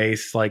 right? The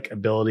base like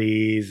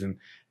abilities and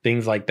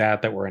things like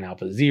that were in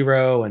Alpha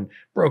 0, and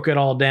broke it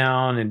all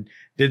down and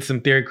did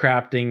some theory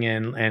crafting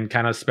and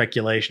kind of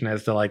speculation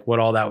as to like what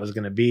all that was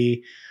going to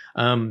be.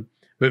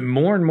 But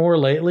more and more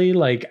lately,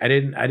 like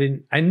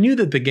I knew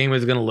that the game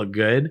was going to look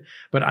good,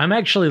 but I'm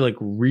actually like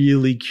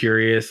really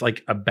curious,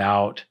 like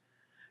about,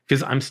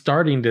 because I'm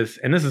starting to,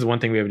 and this is one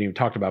thing we haven't even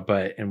talked about,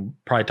 and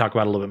probably talk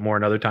about a little bit more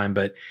another time,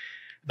 but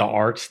the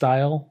art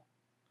style,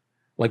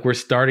 like we're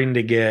starting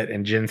to get,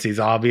 and Jinxie's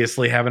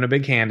obviously having a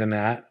big hand in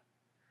that,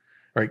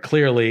 right?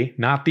 Clearly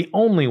not the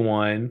only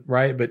one,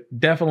 right? But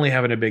definitely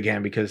having a big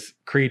hand, because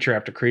creature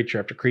after creature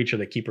after creature,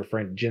 they keep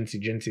referring to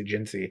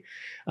Jinxie.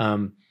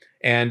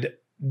 And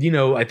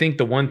I think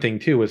the one thing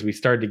too is we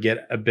started to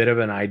get a bit of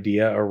an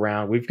idea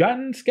around, we've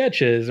gotten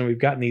sketches and we've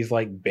gotten these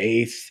like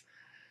base,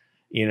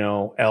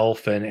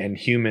 elf and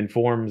human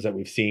forms that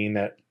we've seen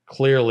that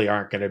clearly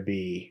aren't going to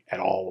be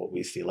at all what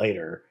we see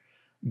later.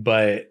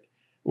 But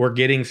we're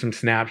getting some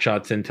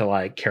snapshots into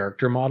like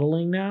character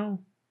modeling now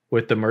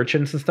with the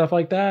merchants and stuff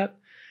like that.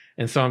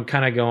 And so I'm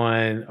kind of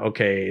going,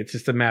 okay, it's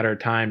just a matter of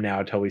time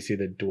now until we see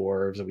the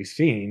dwarves that we've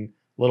seen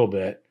a little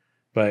bit,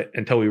 but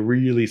until we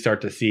really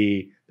start to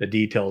see the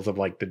details of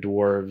like the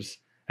dwarves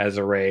as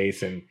a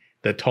race and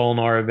the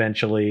Tolnar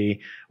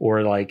eventually,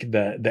 or like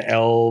the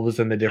elves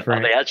and the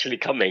different. Are they actually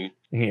coming?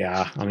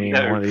 Yeah, I mean,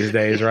 one of these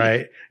days,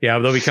 right? Yeah,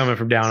 they'll be coming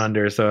from down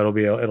under, so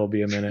it'll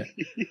be a minute.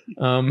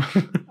 I'm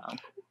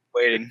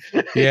waiting.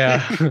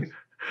 Yeah.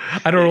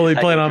 I don't really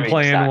plan on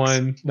playing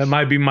one. That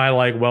might be my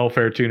like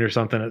welfare tune or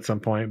something at some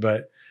point,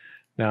 but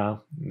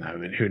no, I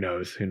mean, who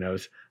knows?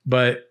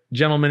 But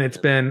gentlemen, it's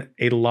been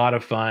a lot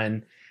of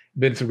fun.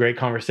 Been some great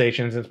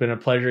conversations. It's been a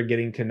pleasure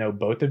getting to know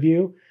both of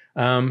you.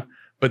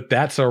 But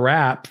that's a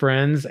wrap,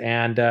 friends.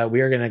 And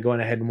we are going to go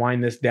ahead and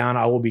wind this down.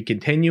 I will be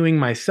continuing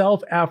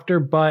myself after,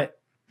 but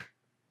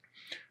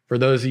for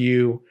those of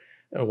you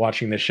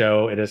watching the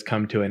show, it has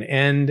come to an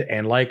end.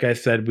 And like I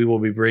said, we will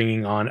be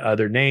bringing on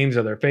other names,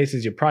 other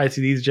faces. You'll probably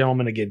see these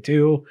gentlemen again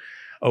too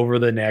over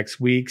the next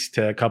weeks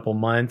to a couple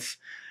months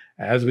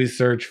as we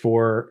search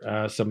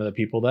for some of the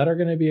people that are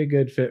going to be a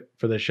good fit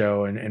for the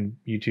show. And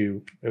you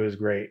two, it was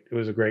great. It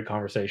was a great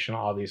conversation,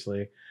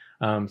 obviously.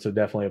 So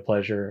definitely a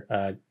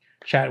pleasure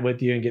chatting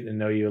with you and getting to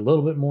know you a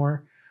little bit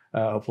more.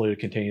 Hopefully we'll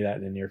continue that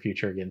in the near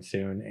future again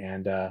soon.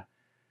 And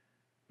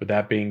with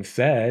that being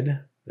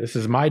said, this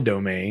is my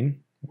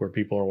domain where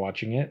people are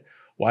watching it.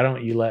 Why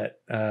don't you let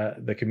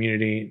the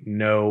community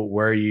know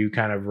where you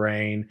kind of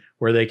reign,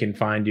 where they can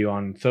find you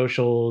on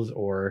socials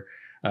or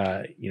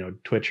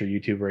Twitch or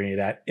YouTube or any of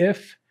that.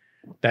 If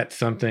that's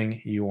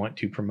something you want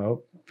to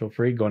promote, feel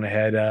free. Going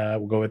ahead,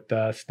 we'll go with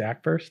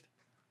Stack first.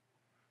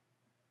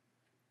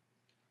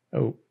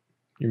 Oh,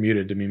 you're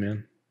muted to me,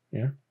 man.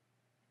 Yeah.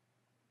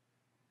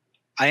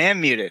 I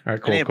am muted. All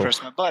right, cool, I didn't cool.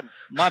 press my button.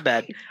 My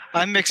bad.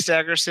 I'm Mick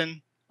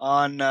Staggerson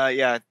on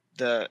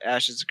the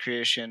Ashes of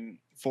Creation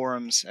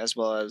forums as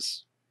well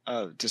as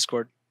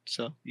Discord.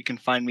 So you can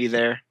find me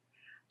there.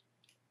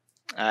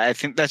 I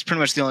think that's pretty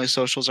much the only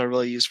socials I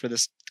really use for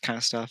this kind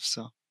of stuff.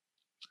 So.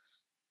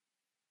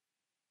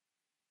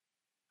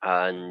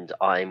 And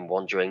I'm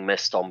Wandering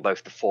Mist on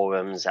both the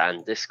forums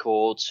and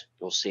Discord.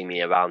 You'll see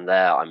me around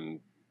there. I'm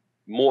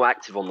more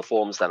active on the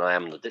forums than I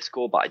am on the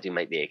Discord, but I do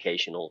make the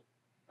occasional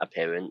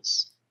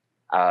appearance.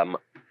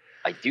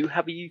 I do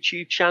have a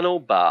YouTube channel,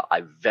 but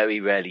I very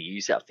rarely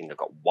use it. I think I've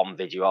got one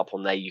video up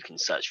on there. You can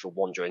search for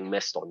Wandering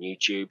Mist on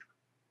YouTube,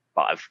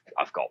 but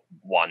I've got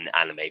one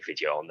anime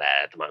video on there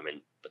at the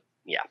moment. But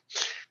yeah,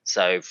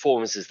 so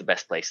forums is the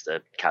best place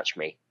to catch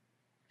me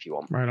if you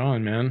want. Right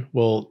on, man.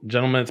 Well,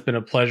 gentlemen, it's been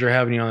a pleasure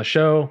having you on the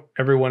show.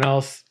 Everyone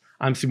else,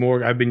 I'm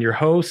Seymour. I've been your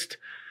host.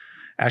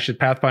 Ashes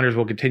Pathfinders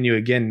will continue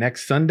again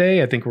next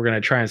Sunday. I think we're going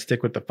to try and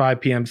stick with the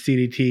 5 p.m.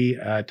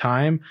 CDT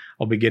time.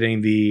 I'll be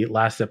getting the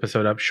last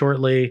episode up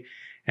shortly,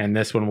 and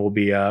this one will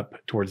be up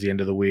towards the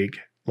end of the week.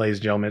 Ladies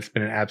and gentlemen, it's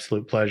been an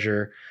absolute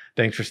pleasure.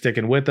 Thanks for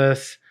sticking with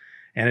us.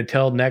 And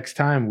until next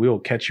time, we will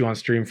catch you on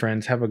stream,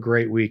 friends. Have a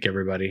great week,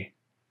 everybody.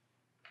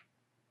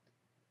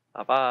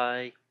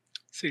 Bye-bye.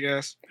 See you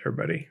guys.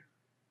 Everybody.